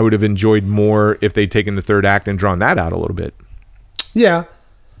film. I would have enjoyed more if they'd taken the third act and drawn that out a little bit. Yeah.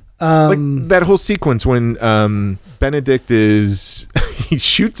 Like that whole sequence when Benedict he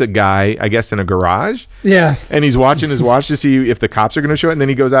shoots a guy, I guess, in a garage. Yeah. And he's watching his watch to see if the cops are going to show it. And then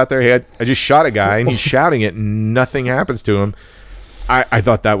he goes out there, hey, I just shot a guy, and he's shouting it, and nothing happens to him. I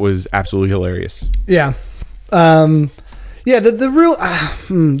thought that was absolutely hilarious. Yeah. The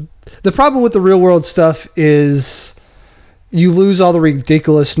problem with the real world stuff is you lose all the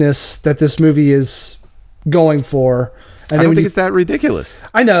ridiculousness that this movie is going for. And I don't think it's that ridiculous.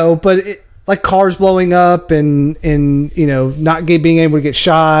 I know, but like cars blowing up and not being able to get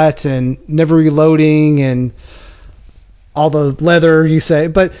shot and never reloading and all the leather you say,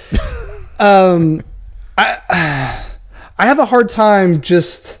 but I I have a hard time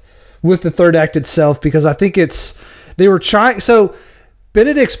just with the third act itself because I think they were trying. So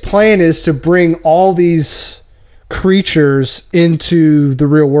Benedict's plan is to bring all these creatures into the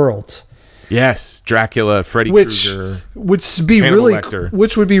real world. Yes, Dracula, Freddy Krueger, which would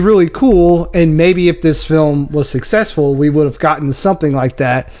be really cool. And maybe if this film was successful, we would have gotten something like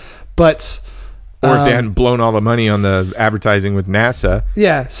that. But or if they hadn't blown all the money on the advertising with NASA.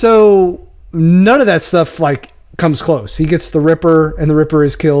 Yeah. So none of that stuff like comes close. He gets the Ripper, and the Ripper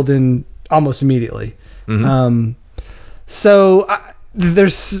is killed in almost immediately. Mm-hmm.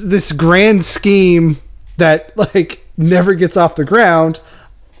 There's this grand scheme that like never gets off the ground.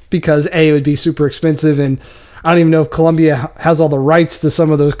 Because it would be super expensive, and I don't even know if Columbia has all the rights to some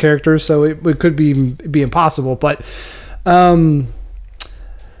of those characters, so it could be impossible. But I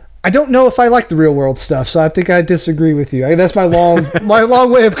don't know if I like the real world stuff, so I think I disagree with you. That's my long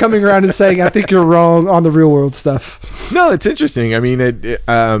way of coming around and saying I think you're wrong on the real world stuff. No, it's interesting. I mean,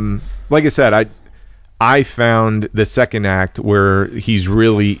 like I said, I found the second act where he's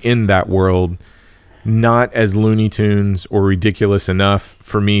really in that world not as Looney Tunes or ridiculous enough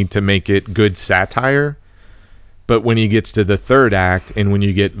for me to make it good satire. But when he gets to the third act and when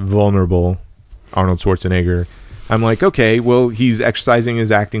you get vulnerable Arnold Schwarzenegger, I'm like, okay, well, he's exercising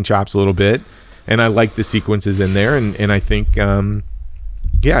his acting chops a little bit, and I like the sequences in there, and I think,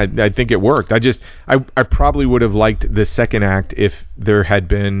 I think it worked. I probably would have liked the second act if there had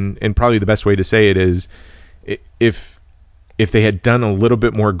been, and probably the best way to say it is, if they had done a little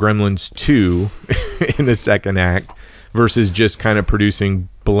bit more Gremlins 2 in the second act versus just kind of producing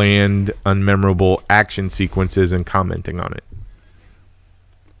bland, unmemorable action sequences and commenting on it.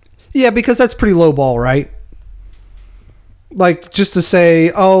 Yeah, because that's pretty low ball, right? Like, just to say,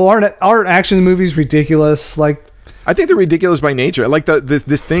 aren't action movies ridiculous? Like, I think they're ridiculous by nature. Like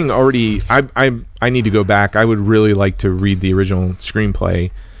this thing already, I need to go back. I would really like to read the original screenplay.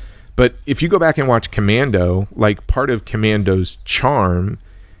 But if you go back and watch Commando, like part of Commando's charm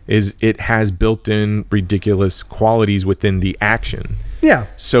is it has built-in ridiculous qualities within the action. Yeah.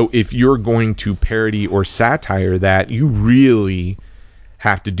 So if you're going to parody or satire that, you really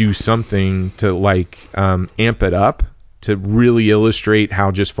have to do something to like amp it up to really illustrate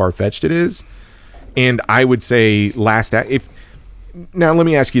how just far-fetched it is. And I would say now let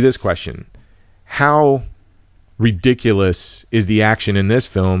me ask you this question. How ridiculous is the action in this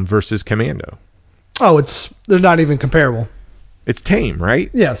film versus Commando? Oh, they're not even comparable. It's tame,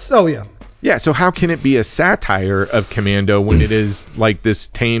 right? Yes. Oh, yeah. Yeah, so how can it be a satire of Commando when it is like this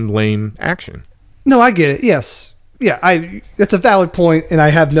tame, lame action? No, I get it. Yes. Yeah, that's a valid point, and I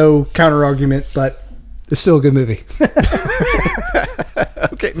have no counter argument, but it's still a good movie.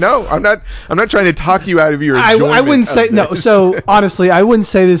 Okay, no, I'm not trying to talk you out of your enjoyment. I wouldn't say no. So honestly, I wouldn't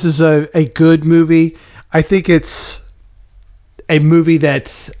say this is a good movie. I think it's a movie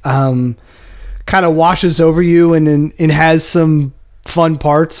that kind of washes over you and has some fun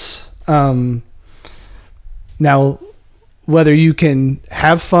parts. Now, whether you can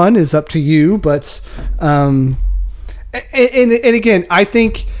have fun is up to you, but and again, I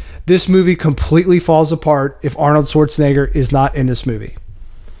think this movie completely falls apart if Arnold Schwarzenegger is not in this movie.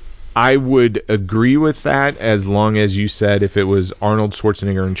 I would agree with that as long as you said if it was Arnold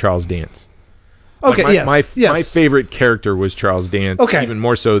Schwarzenegger and Charles Dance. Okay, like my favorite character was Charles Dance, even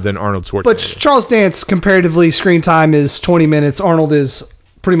more so than Arnold Schwarzenegger. But Charles Dance, comparatively, screen time is 20 minutes. Arnold is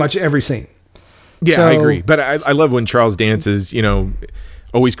pretty much every scene. Yeah, so, I agree. But I love when Charles Dance is,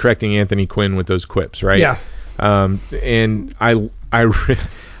 always correcting Anthony Quinn with those quips, right? Yeah. And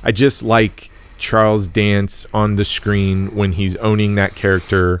I just like Charles Dance on the screen when he's owning that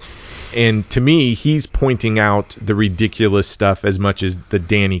character. And to me, he's pointing out the ridiculous stuff as much as the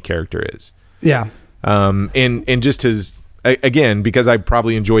Danny character is. Yeah. And just again, because I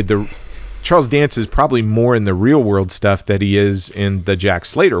probably enjoyed Charles Dance is probably more in the real world stuff that he is in the Jack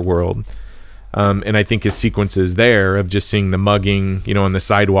Slater world. And I think his sequences there of just seeing the mugging, on the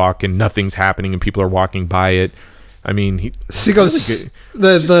sidewalk and nothing's happening and people are walking by it. I mean, he goes really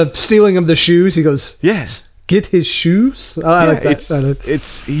the stealing of the shoes. He goes, yes, get his shoes. I like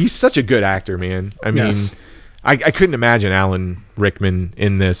that. He's such a good actor, man. I mean, yes. I couldn't imagine Alan Rickman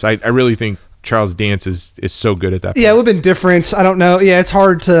in this. I really think Charles Dance is so good at that point. Yeah, it would have been different. I don't know. Yeah, it's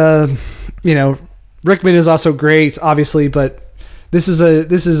hard to, Rickman is also great, obviously, but this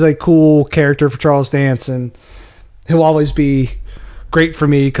is a cool character for Charles Dance, and he'll always be great for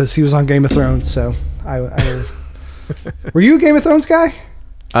me because he was on Game of Thrones. So I were you a Game of Thrones guy?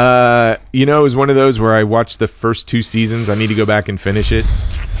 It was one of those where I watched the first 2 seasons. I need to go back and finish it.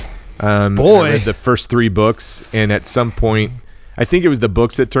 I read the first 3 books, and at some point I think it was the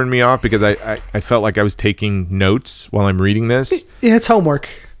books that turned me off because I felt like I was taking notes while I'm reading this. Yeah, it's homework.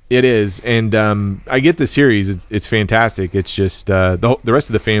 It is, and I get the series. It's fantastic. It's just the rest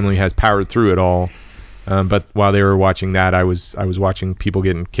of the family has powered through it all. But while they were watching that, I was watching people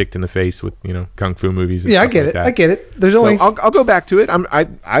getting kicked in the face with kung fu movies. And Yeah, I stuff get like it. that. I get it. There's only. So I'll go back to it.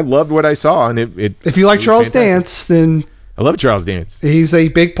 I loved what I saw, and it. If you like it was Charles fantastic. Dance, then I love Charles Dance. he's a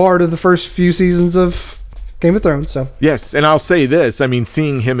big part of the first few seasons of Game of Thrones. So. Yes, and I'll say this. I mean,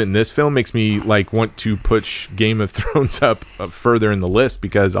 seeing him in this film makes me want to push Game of Thrones up further in the list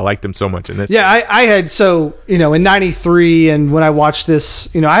because I liked him so much in this. Yeah, I had in '93, and when I watched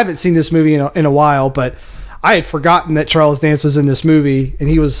this, I haven't seen this movie in a while, but I had forgotten that Charles Dance was in this movie, and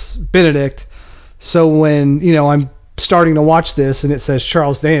he was Benedict. So when I'm starting to watch this and it says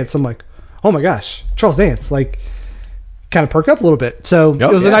Charles Dance, I'm like, oh my gosh, Charles Dance, kind of perk up a little bit. So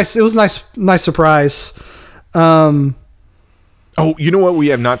it was a nice surprise. Oh, you know what we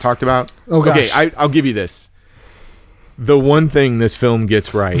have not talked about? Oh gosh. Okay, I'll give you this. The one thing this film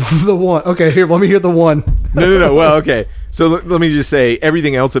gets right. The one. Okay, here, let me hear the one. No. Well, okay. So let me just say,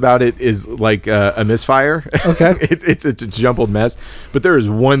 everything else about it is like a misfire. Okay. It's a jumbled mess. But there is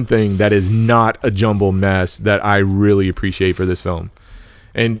one thing that is not a jumbled mess that I really appreciate for this film.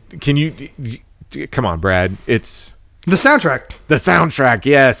 And come on, Brad. It's the soundtrack. The soundtrack.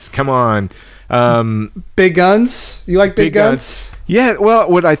 Yes. Come on. Big Guns. You like Big Guns? Yeah. Well,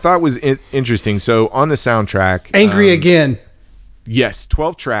 what I thought was interesting. So on the soundtrack, Angry Again. Yes,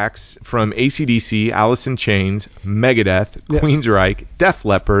 12 tracks from AC/DC, Alice in Chains, Megadeth, Yes. Queensryche, Def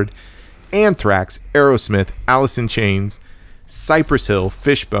Leppard, Anthrax, Aerosmith, Alice in Chains, Cypress Hill,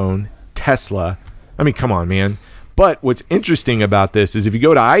 Fishbone, Tesla. I mean, come on, man. But what's interesting about this is if you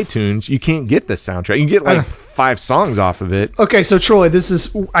go to iTunes, you can't get the soundtrack. You can get 5 songs off of it. Okay, so Troy,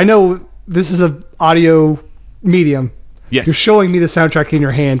 I know this is an audio medium. Yes. You're showing me the soundtrack in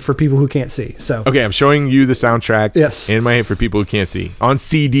your hand for people who can't see. So. Okay, I'm showing you the soundtrack Yes. in my hand for people who can't see. On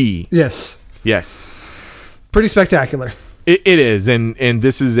CD. Yes. Yes. Pretty spectacular. It is, and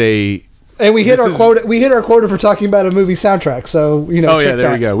this is a... And we hit our quota. We hit our quota for talking about a movie soundtrack. So Oh yeah,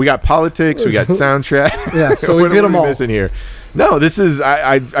 there we go. We got politics. We got soundtrack. Yeah, so we what hit are them all. Missing here? No, this is.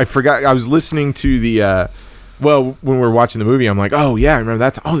 I forgot. I was listening to the. Well, when we were watching the movie, I'm like, oh yeah, I remember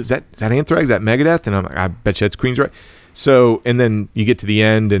that. Oh, is that Anthrax? Is that Megadeth? And I'm like, I bet you that's Queensryche. So, and then you get to the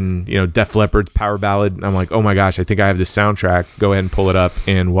end, and Def Leppard's Power Ballad. And I'm like, oh my gosh, I think I have this soundtrack. Go ahead and pull it up,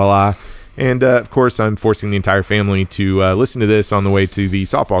 and voila. And of course, I'm forcing the entire family to listen to this on the way to the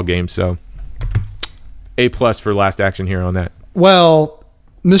softball game. So. A+ for Last Action Hero on that. Well,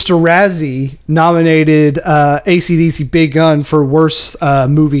 Mr. Razzie nominated AC/DC Big Gun for worst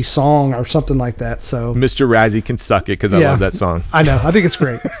movie song or something like that. So Mr. Razzie can suck it because I love that song. I know. I think it's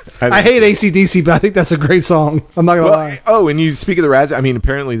great. I hate AC/DC, but I think that's a great song. I'm not gonna lie. Oh, and you speak of the Razzie. I mean,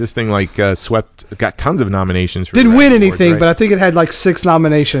 apparently this thing got tons of nominations. Didn't win anything, Awards, right? but I think it had 6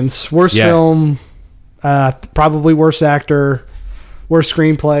 nominations. Worst film, probably worst actor, worst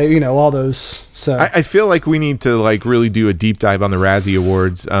screenplay. All those. So I feel like we need to really do a deep dive on the Razzie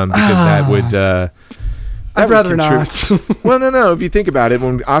Awards because that would. I'd rather not. Well, no. If you think about it,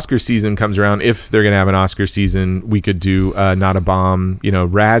 when Oscar season comes around, if they're gonna have an Oscar season, we could do Not a Bomb.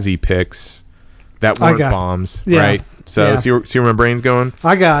 Razzie picks that weren't bombs, right? So see where my brain's going.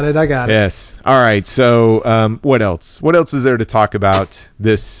 I got it. Yes. All right. So what else? What else is there to talk about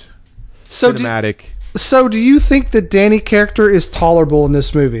this cinematic? So do you think the Danny character is tolerable in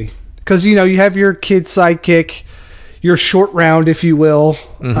this movie? Because you have your kid sidekick, your short round, if you will.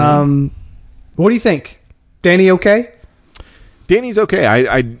 Mm-hmm. What do you think? Danny okay? Danny's okay.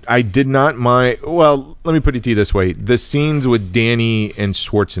 I did not mind. Well, let me put it to you this way: the scenes with Danny and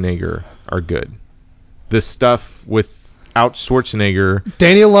Schwarzenegger are good. The stuff without Schwarzenegger,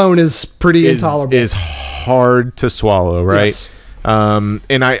 Danny alone is pretty intolerable. Is hard to swallow, right? Yes.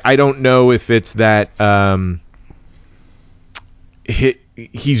 And I don't know if it's that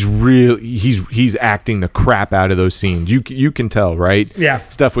he's acting the crap out of those scenes. You can tell, right? Yeah.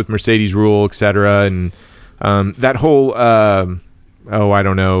 Stuff with Mercedes Rule, etc. And that whole I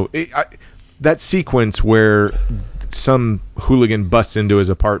don't know, that sequence where some hooligan busts into his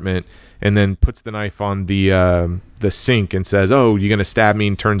apartment and then puts the knife on the sink and says, "Oh, you're gonna stab me,"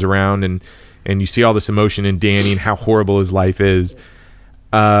 and turns around and you see all this emotion in Danny and how horrible his life is.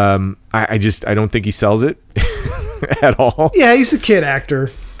 I don't think he sells it at all. Yeah, he's a kid actor.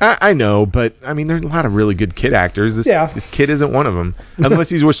 I know, but I mean, there's a lot of really good kid actors. This kid isn't one of them, unless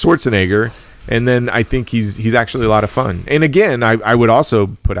he's with Schwarzenegger. And then I think he's actually a lot of fun. And again, I would also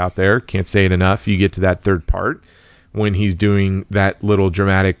put out there, can't say it enough, you get to that third part when he's doing that little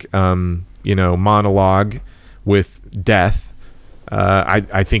dramatic, monologue with death.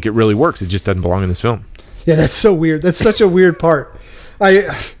 I think it really works. It just doesn't belong in this film. Yeah, that's so weird. That's such a weird part.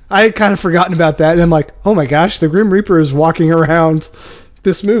 I had kind of forgotten about that, and I'm like, oh my gosh, the Grim Reaper is walking around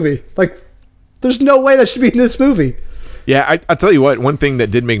this movie. Like, there's no way that should be in this movie. Yeah, I'll tell you what. One thing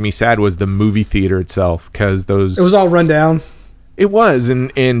that did make me sad was the movie theater itself, because it was all run down. It was,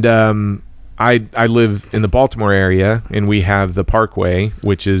 and I live in the Baltimore area, and we have the Parkway,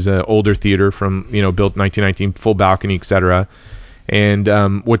 which is an older theater from built 1919, full balcony, etc.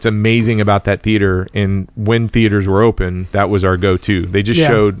 And what's amazing about that theater, and when theaters were open, that was our go-to. They just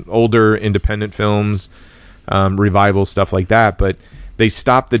showed older independent films, revival stuff like that, but they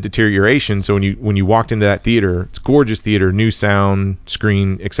stopped the deterioration. So when you walked into that theater, it's a gorgeous theater, new sound,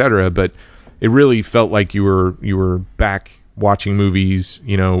 screen, etc. But it really felt like you were back watching movies,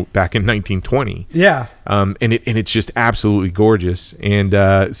 back in 1920. Yeah. And it's just absolutely gorgeous.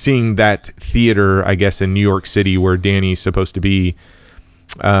 And seeing that theater, I guess, in New York City where Danny's supposed to be,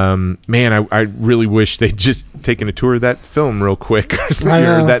 man, I really wish they'd just taken a tour of that film real quick,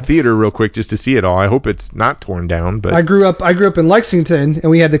 or that theater real quick, just to see it all. I hope it's not torn down. But I grew up in Lexington,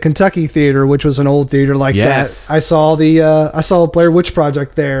 and we had the Kentucky Theater, which was an old theater like that. I saw Blair Witch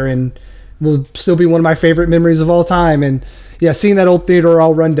Project there, and will still be one of my favorite memories of all time. And yeah, seeing that old theater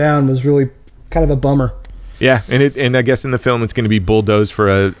all run down was really kind of a bummer. Yeah, and I guess in the film it's going to be bulldozed for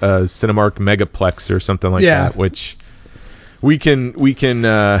a Cinemark Megaplex or something like that, which we can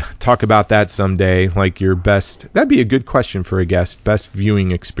talk about that someday. Like your best, that'd be a good question for a guest. Best viewing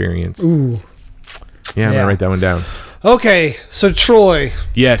experience. Ooh. Yeah, I'm gonna write that one down. Okay, so Troy.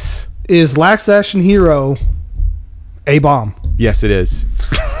 Yes. Is Last Action Hero a bomb? Yes, it is.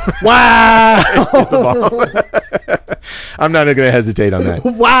 Wow. It's a bomb. I'm not going to hesitate on that.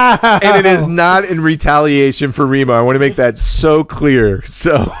 Wow. And it is not in retaliation for Remo. I want to make that so clear.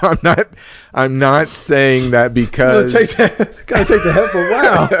 So I'm not saying that because gotta take the headphone.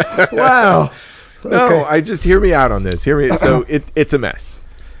 Wow. No, Okay. hear me out on this. So it's a mess.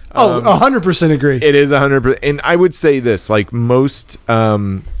 100% agree. It is 100%. And I would say this, like most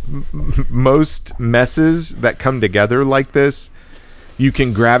messes that come together like this, you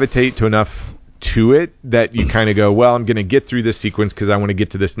can gravitate to enough to it that you kind of go, well, I'm going to get through this sequence because I want to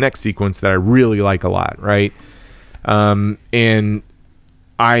get to this next sequence that I really like a lot, right? And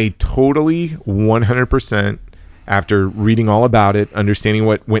I totally 100%, after reading all about it, understanding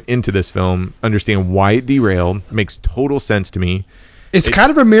what went into this film, understand why it derailed, makes total sense to me. It's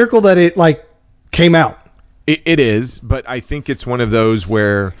kind of a miracle that it came out. It is, but I think it's one of those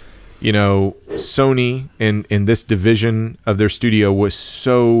where, Sony and this division of their studio was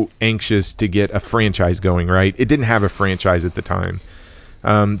so anxious to get a franchise going, right? It didn't have a franchise at the time.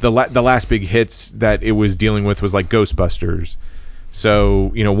 The last big hits that it was dealing with was like Ghostbusters.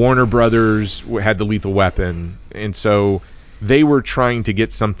 So, Warner Brothers had the Lethal Weapon, and so they were trying to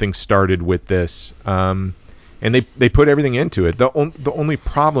get something started with this. And they put everything into it. The only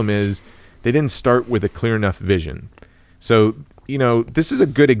problem is they didn't start with a clear enough vision. So, this is a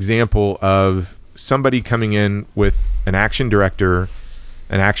good example of somebody coming in with an action director,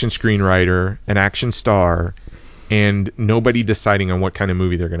 an action screenwriter, an action star, and nobody deciding on what kind of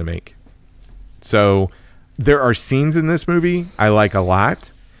movie they're going to make. So there are scenes in this movie I like a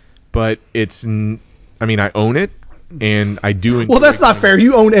lot, but I own it. And I do enjoy. Well, that's not fair.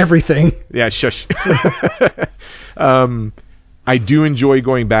 You own everything. Yeah, shush. I do enjoy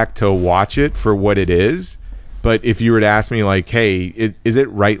going back to watch it for what it is. But if you were to ask me, like, hey, is it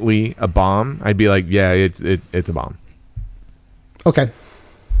rightly a bomb? I'd be like, yeah, it's a bomb. Okay.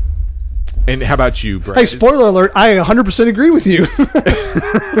 And how about you, Brad? Hey, spoiler alert, I 100% agree with you.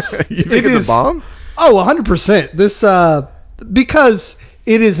 You think it's a bomb? Oh, 100%. This, because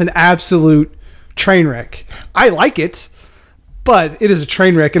it is an absolute train wreck. I like it, but it is a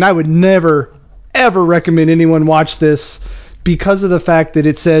train wreck, and I would never, ever recommend anyone watch this because of the fact that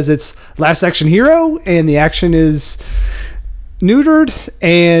it says it's Last Action Hero, and the action is neutered,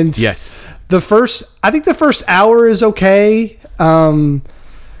 and yes, I think the first hour is okay, and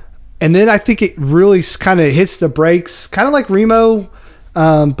then I think it really kind of hits the brakes, kind of like Remo,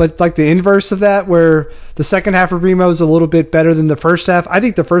 but like the inverse of that, where the second half of Remo is a little bit better than the first half. I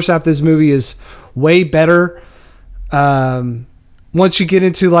think the first half of this movie is way better once you get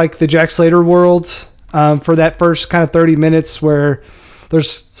into like the Jack Slater world, for that first kind of 30 minutes where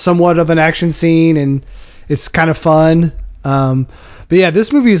there's somewhat of an action scene and it's kind of fun. But yeah,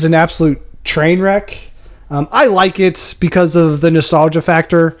 this movie is an absolute train wreck. I like it because of the nostalgia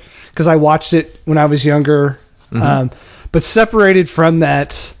factor, because I watched it when I was younger. Mm-hmm. But separated from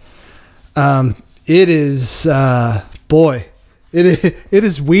that, it is, it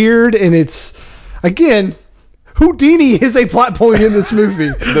is weird, and it's, again, Houdini is a plot point in this movie.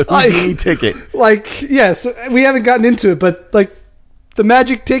 The Houdini ticket. Like, yes, we haven't gotten into it, but like the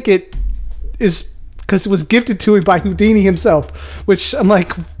magic ticket is because it was gifted to him by Houdini himself, which I'm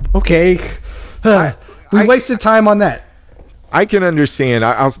like, okay, we wasted time on that. I can understand.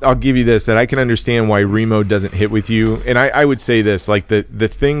 I'll give you this, that I can understand why Remo doesn't hit with you. And I would say this, like the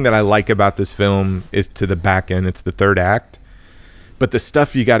thing that I like about this film is to the back end. It's the third act. But the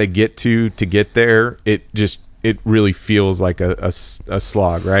stuff you got to get there, it really feels like a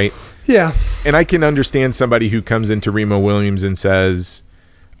slog, right? Yeah. And I can understand somebody who comes into Remo Williams and says,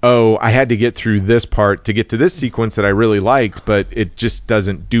 oh, I had to get through this part to get to this sequence that I really liked, but it just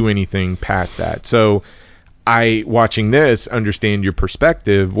doesn't do anything past that. So I, watching this, understand your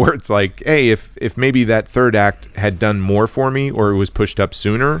perspective where it's like, hey, if maybe that third act had done more for me or it was pushed up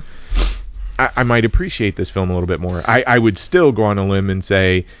sooner, I might appreciate this film a little bit more. I would still go on a limb and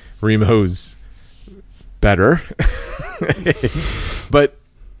say Remo's better. But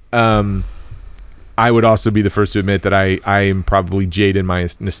I would also be the first to admit that I am probably jaded in my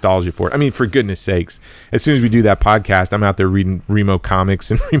nostalgia for it. I mean, for goodness sakes, as soon as we do that podcast, I'm out there reading Remo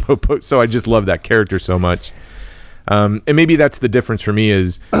comics and Remo posts, so I just love that character so much. And maybe that's the difference for me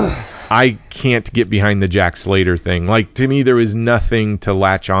is I can't get behind the Jack Slater thing. Like, to me, there was nothing to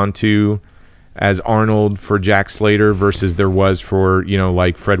latch onto as Arnold for Jack Slater versus there was for,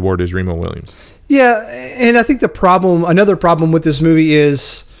 like Fred Ward as Remo Williams. Yeah, and I think another problem with this movie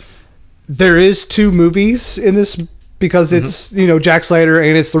is there is two movies in this because it's, Jack Slater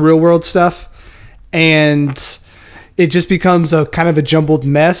and it's the real world stuff. And it just becomes a kind of a jumbled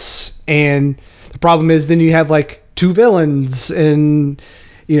mess. And the problem is then you have like two villains and,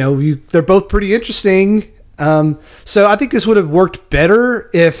 they're both pretty interesting. So I think this would have worked better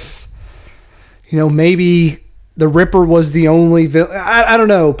if, maybe the Ripper was the only villain. I don't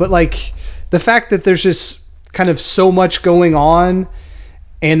know. But like the fact that there's just kind of so much going on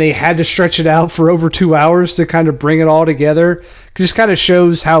and they had to stretch it out for over 2 hours to kind of bring it all together, just kind of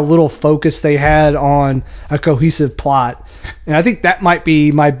shows how little focus they had on a cohesive plot. And I think that might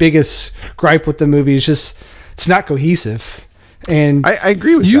be my biggest gripe with the movie is just it's not cohesive. And I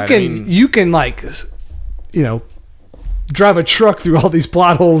agree with that. You can like, drive a truck through all these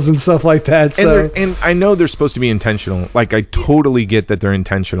plot holes and stuff like that. So. And I know they're supposed to be intentional. Like, I totally get that they're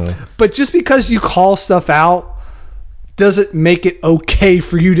intentional. But just because you call stuff out doesn't make it okay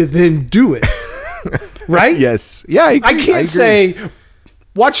for you to then do it. Right? Yes. Yeah, I agree. I can't say,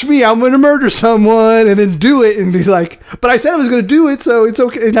 watch me, I'm going to murder someone, and then do it, and be like, but I said I was going to do it, so it's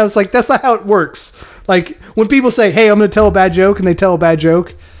okay. And I was like, that's not how it works. Like, when people say, hey, I'm going to tell a bad joke, and they tell a bad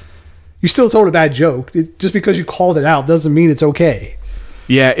joke, you still told a bad joke. Just because you called it out doesn't mean it's okay.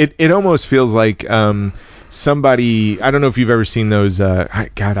 Yeah, it almost feels like somebody, I don't know if you've ever seen those,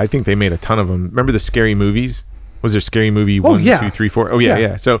 God, I think they made a ton of them. Remember the Scary Movies? Was there Scary Movie 1, 2, 3, 4? Oh,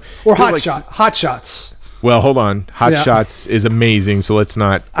 yeah. So, or Hot Shots. Well, hold on. Hot Shots is amazing, so let's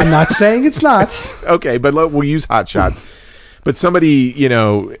not. I'm not saying it's not. Okay, but we'll use Hot Shots. But somebody,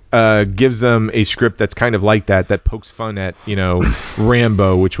 gives them a script that's kind of like that pokes fun at,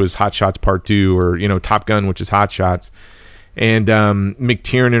 Rambo, which was Hot Shots Part 2, or, Top Gun, which is Hot Shots. And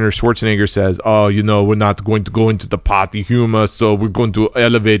McTiernan or Schwarzenegger says, oh, we're not going to go into the party humor, so we're going to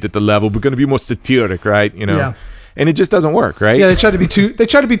elevate at the level. We're going to be more satiric, right? Yeah. And it just doesn't work, right? Yeah, they try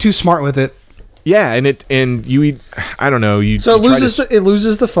to be too smart with it. Yeah, I don't know. So it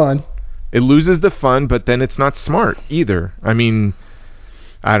loses the fun. It loses the fun, but then it's not smart either. I mean,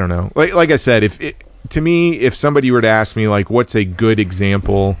 I don't know. Like I said, to me, if somebody were to ask me, like, what's a good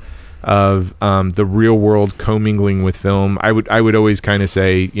example of the real world commingling with film, I would always kind of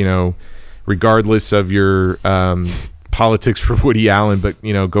say, regardless of your politics for Woody Allen, but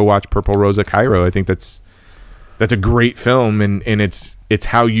go watch Purple Rosa Cairo. I think that's a great film, and it's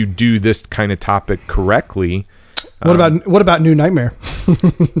how you do this kind of topic correctly. What about New Nightmare?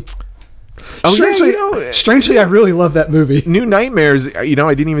 Strangely, I really love that movie. New Nightmares, I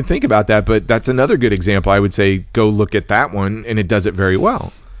didn't even think about that, but that's another good example. I would say go look at that one, and it does it very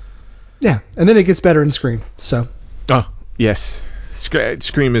well. Yeah, and then it gets better in Scream. So. Oh, yes.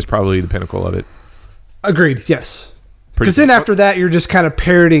 Scream is probably the pinnacle of it. Agreed, yes. Because then after that, you're just kind of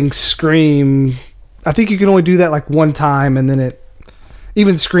parroting Scream. I think you can only do that like one time, and then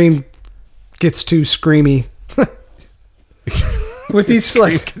even Scream gets too screamy. With each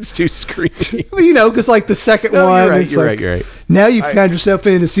like gets too screamy. Because like the second one, you're right. Now you've found yourself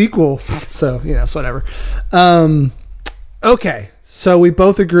in a sequel, so it's whatever. Okay, so we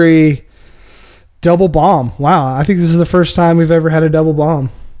both agree. Double bomb. Wow, I think this is the first time we've ever had a double bomb.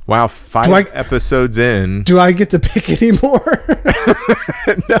 Wow, 5 episodes in. Do I get to pick anymore?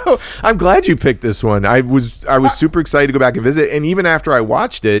 No, I'm glad you picked this one. I was super excited to go back and visit, and even after I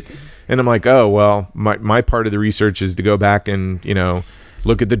watched it, and I'm like, oh well, my part of the research is to go back and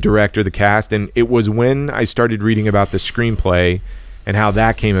look at the director, the cast, and it was when I started reading about the screenplay and how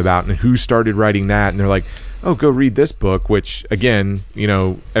that came about and who started writing that, and they're like, oh, go read this book, which again,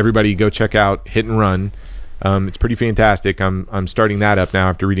 everybody go check out Hit and Run. It's pretty fantastic. I'm starting that up now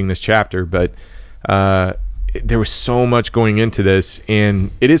after reading this chapter, but there was so much going into this,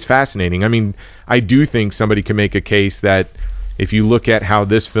 and it is fascinating. I mean, I do think somebody can make a case that if you look at how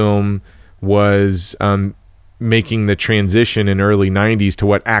this film was making the transition in early 90s to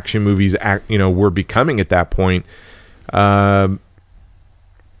what action movies were becoming at that point,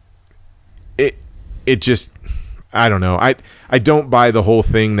 it just, I don't know. I don't buy the whole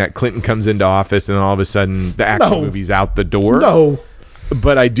thing that Clinton comes into office and all of a sudden the action movie's out the door. No.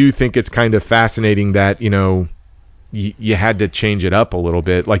 But I do think it's kind of fascinating that, you had to change it up a little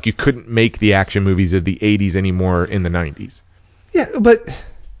bit. Like, you couldn't make the action movies of the 80s anymore in the 90s. Yeah, but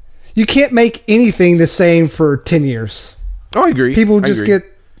you can't make anything the same for 10 years. Oh, I agree. People just get...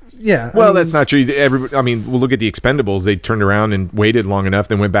 Yeah. Well, that's not true. We'll look at the Expendables. They turned around and waited long enough,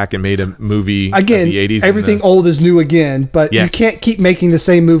 then went back and made a movie again, of the 80s. Everything old is new again, but yes. You can't keep making the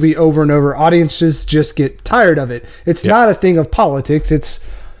same movie over and over. Audiences just get tired of it. It's not a thing of politics. It's,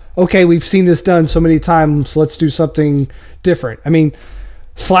 okay, we've seen this done so many times, let's do something different. I mean,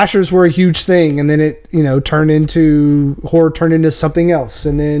 slashers were a huge thing, and then it, turned into something else,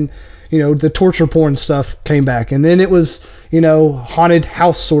 and then the torture porn stuff came back, and then it was, haunted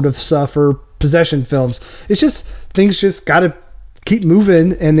house sort of stuff or possession films. It's just, things just got to keep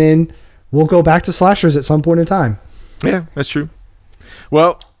moving, and then we'll go back to slashers at some point in time. Yeah, that's true.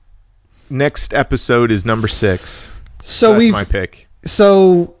 Well, next episode is number 6. So that's my pick.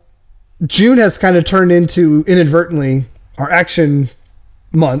 So June has kind of turned into, inadvertently, our action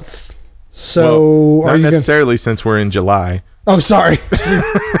month. So not necessarily since we're in July. Oh, sorry.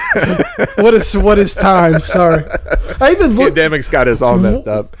 What is time? Sorry. I even looked. Pandemic's got us all messed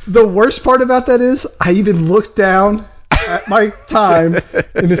up. The worst part about that is I even looked down at my time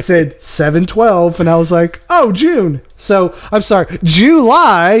and it said 7/12, and I was like, oh, June. So I'm sorry.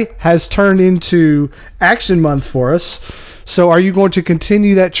 July has turned into action month for us. So are you going to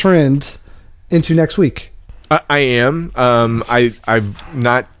continue that trend into next week? I am. I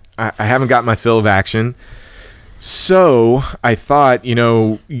haven't got my fill of action. So I thought,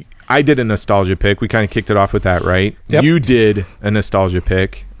 I did a nostalgia pick. We kind of kicked it off with that, right? Yep. You did a nostalgia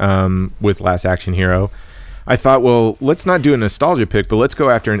pick with Last Action Hero. I thought, well, let's not do a nostalgia pick, but let's go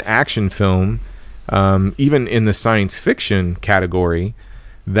after an action film, even in the science fiction category,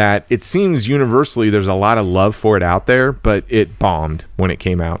 that it seems universally there's a lot of love for it out there, but it bombed when it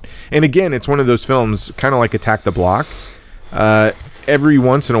came out. And again, it's one of those films, kind of like Attack the Block. Every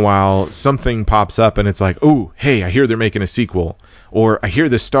once in a while, something pops up and it's like, oh, hey, I hear they're making a sequel. Or I hear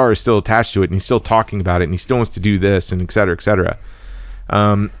the star is still attached to it and he's still talking about it and he still wants to do this, and et cetera, et cetera.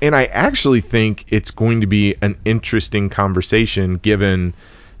 And I actually think it's going to be an interesting conversation given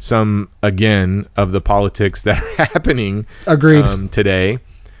some, again, of the politics that are happening today.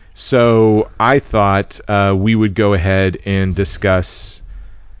 So I thought we would go ahead and discuss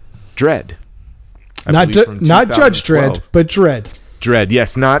Dredd. Not Judge Dredd, but Dredd. Dredd,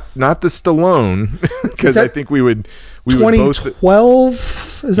 yes, not the Stallone, because I think we would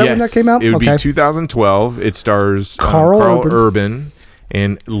 2012. Is that when that came out? It would be 2012. It stars Carl Urban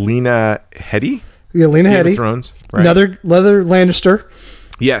and Lena Headey. Yeah, Lena Headey. Game of Thrones, right? Another Lannister.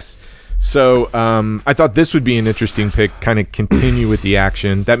 Yes. So I thought this would be an interesting pick. Kind of continue with the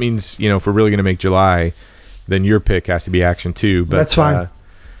action. That means if we're really going to make July, then your pick has to be action too. But that's fine.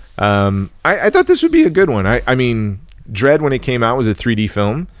 I thought this would be a good one. I mean, Dredd, when it came out, was a 3D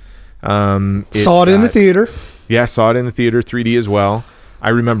film. Saw it in the theater. Yeah, saw it in the theater, 3D as well.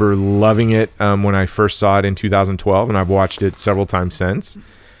 I remember loving it when I first saw it in 2012, and I've watched it several times since.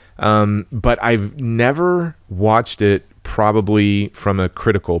 But I've never watched it probably from a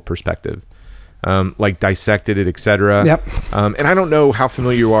critical perspective, like dissected it, etc. Yep. And I don't know how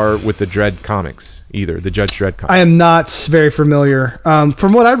familiar you are with the Dredd comics either, the Judge Dredd comics. I am not very familiar.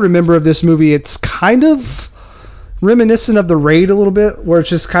 From what I remember of this movie, it's kind of reminiscent of The Raid a little bit, where it's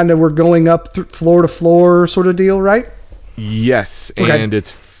just kind of we're going up floor to floor sort of deal, right? Yes, okay. And it's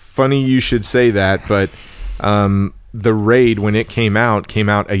funny you should say that, but The Raid, when it came out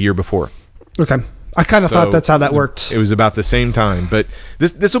a year before. Okay. I kind of thought that's how that worked. It was about the same time, but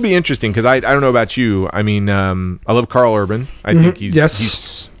this will be interesting because I don't know about you. I mean, I love Carl Urban. I think he's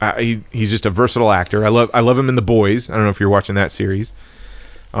just a versatile actor. I love him in The Boys. I don't know if you're watching that series.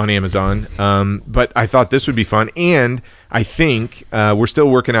 on Amazon. But I thought this would be fun, and I think we're still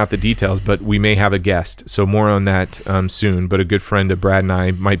working out the details, but we may have a guest. So more on that soon. But a good friend of Brad and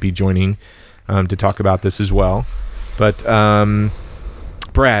I might be joining to talk about this as well. But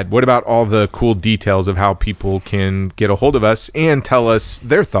Brad, what about all the cool details of how people can get a hold of us and tell us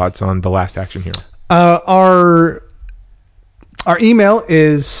their thoughts on The Last Action Hero? Our email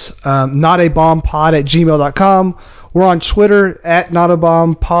is notabombpod@gmail.com. We're on Twitter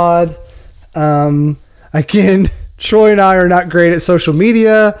 @notabombpod. Again, Troy and I are not great at social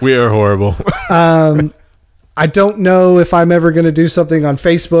media. We are horrible. I don't know if I'm ever going to do something on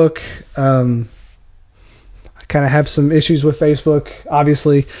Facebook. I kind of have some issues with Facebook,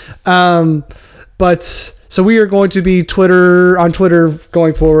 obviously. But so we are going to be on Twitter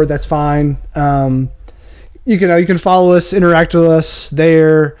going forward. That's fine. You can follow us, interact with us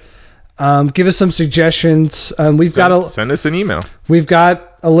there. Give us some suggestions. Send us an email. We've got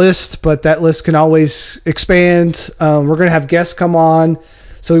a list, but that list can always expand. We're going to have guests come on,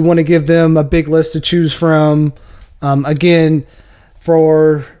 so we want to give them a big list to choose from. Again,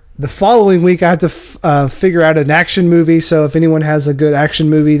 for the following week, I have to figure out an action movie. So if anyone has a good action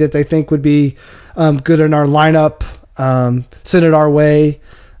movie that they think would be good in our lineup, send it our way.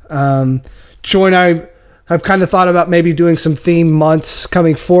 Troy and I have kind of thought about maybe doing some theme months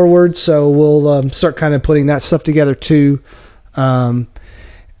coming forward, so we'll start kind of putting that stuff together too. And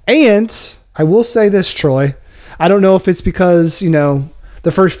I will say this, Troy. I don't know if it's because,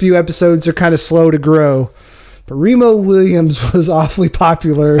 the first few episodes are kind of slow to grow, but Remo Williams was awfully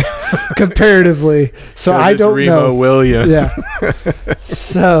popular comparatively. So I don't know. Remo Williams. Yeah.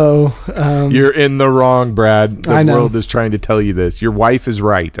 So you're in the wrong, Brad. The I know. world is trying to tell you this. Your wife is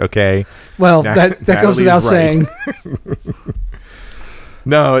right, okay? Well, that goes without saying.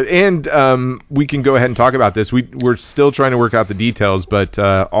 No, and we can go ahead and talk about this. We're still trying to work out the details, but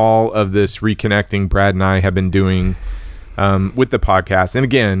all of this reconnecting Brad and I have been doing with the podcast. And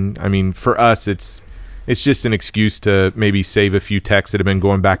again, I mean, for us, it's just an excuse to maybe save a few texts that have been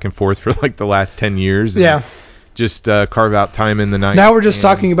going back and forth for like the last 10 years. And yeah. Just carve out time in the night. Now we're just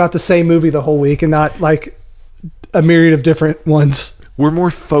talking about the same movie the whole week and not like a myriad of different ones. We're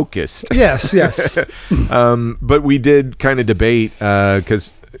more focused. Yes. But we did kind of debate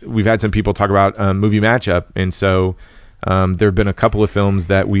because we've had some people talk about movie matchup. And so there have been a couple of films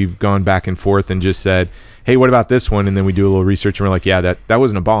that we've gone back and forth and just said, hey, what about this one? And then we do a little research and we're like, yeah, that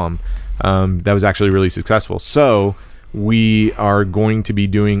wasn't a bomb. That was actually really successful. So we are going to be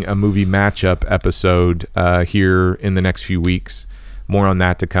doing a movie matchup episode here in the next few weeks. More on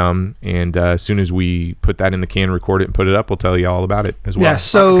that to come. And as soon as we put that in the can, record it, and put it up, we'll tell you all about it as well. Yeah,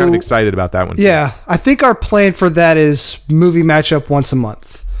 so I'm kind of excited about that one. Yeah, too. I think our plan for that is movie matchup once a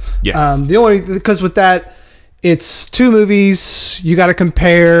month. Yes. Because with that, it's 2 movies. You got to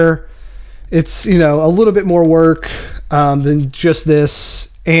compare. It's, a little bit more work than just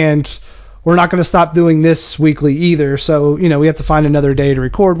this. And we're not going to stop doing this weekly either. So, we have to find another day to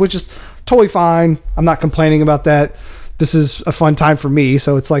record, which is totally fine. I'm not complaining about that. This is a fun time for me,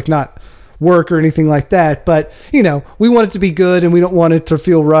 so it's like not work or anything like that. But, we want it to be good and we don't want it to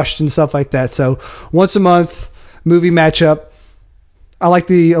feel rushed and stuff like that. So once a month, movie matchup. I like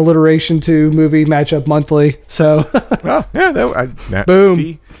the alliteration to movie matchup monthly. So oh, yeah, boom.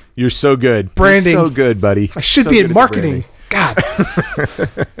 See, you're so good. Branding. You're so good, buddy. I should be in marketing. God.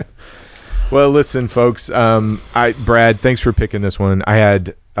 Well, listen, folks. Brad, thanks for picking this one. I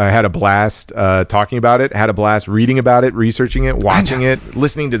had a blast talking about it. Had a blast reading about it, researching it, watching it,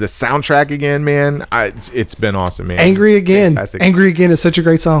 listening to the soundtrack again, man. It's been awesome, man. Angry Again. Fantastic. Angry Again is such a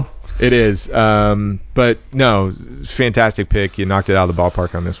great song. It is. But no, fantastic pick. You knocked it out of the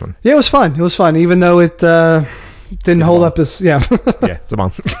ballpark on this one. Yeah, it was fun. Even though it didn't hold up as yeah, it's a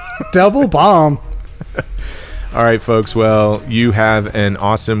bomb. Double bomb. All right, folks. Well, you have an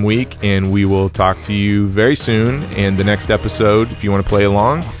awesome week, and we will talk to you very soon. And the next episode, if you want to play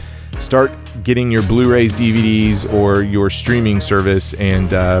along, start getting your Blu-rays, DVDs, or your streaming service and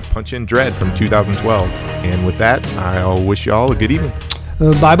punch in Dread from 2012. And with that, I'll wish you all a good evening.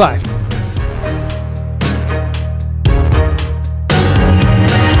 Bye-bye.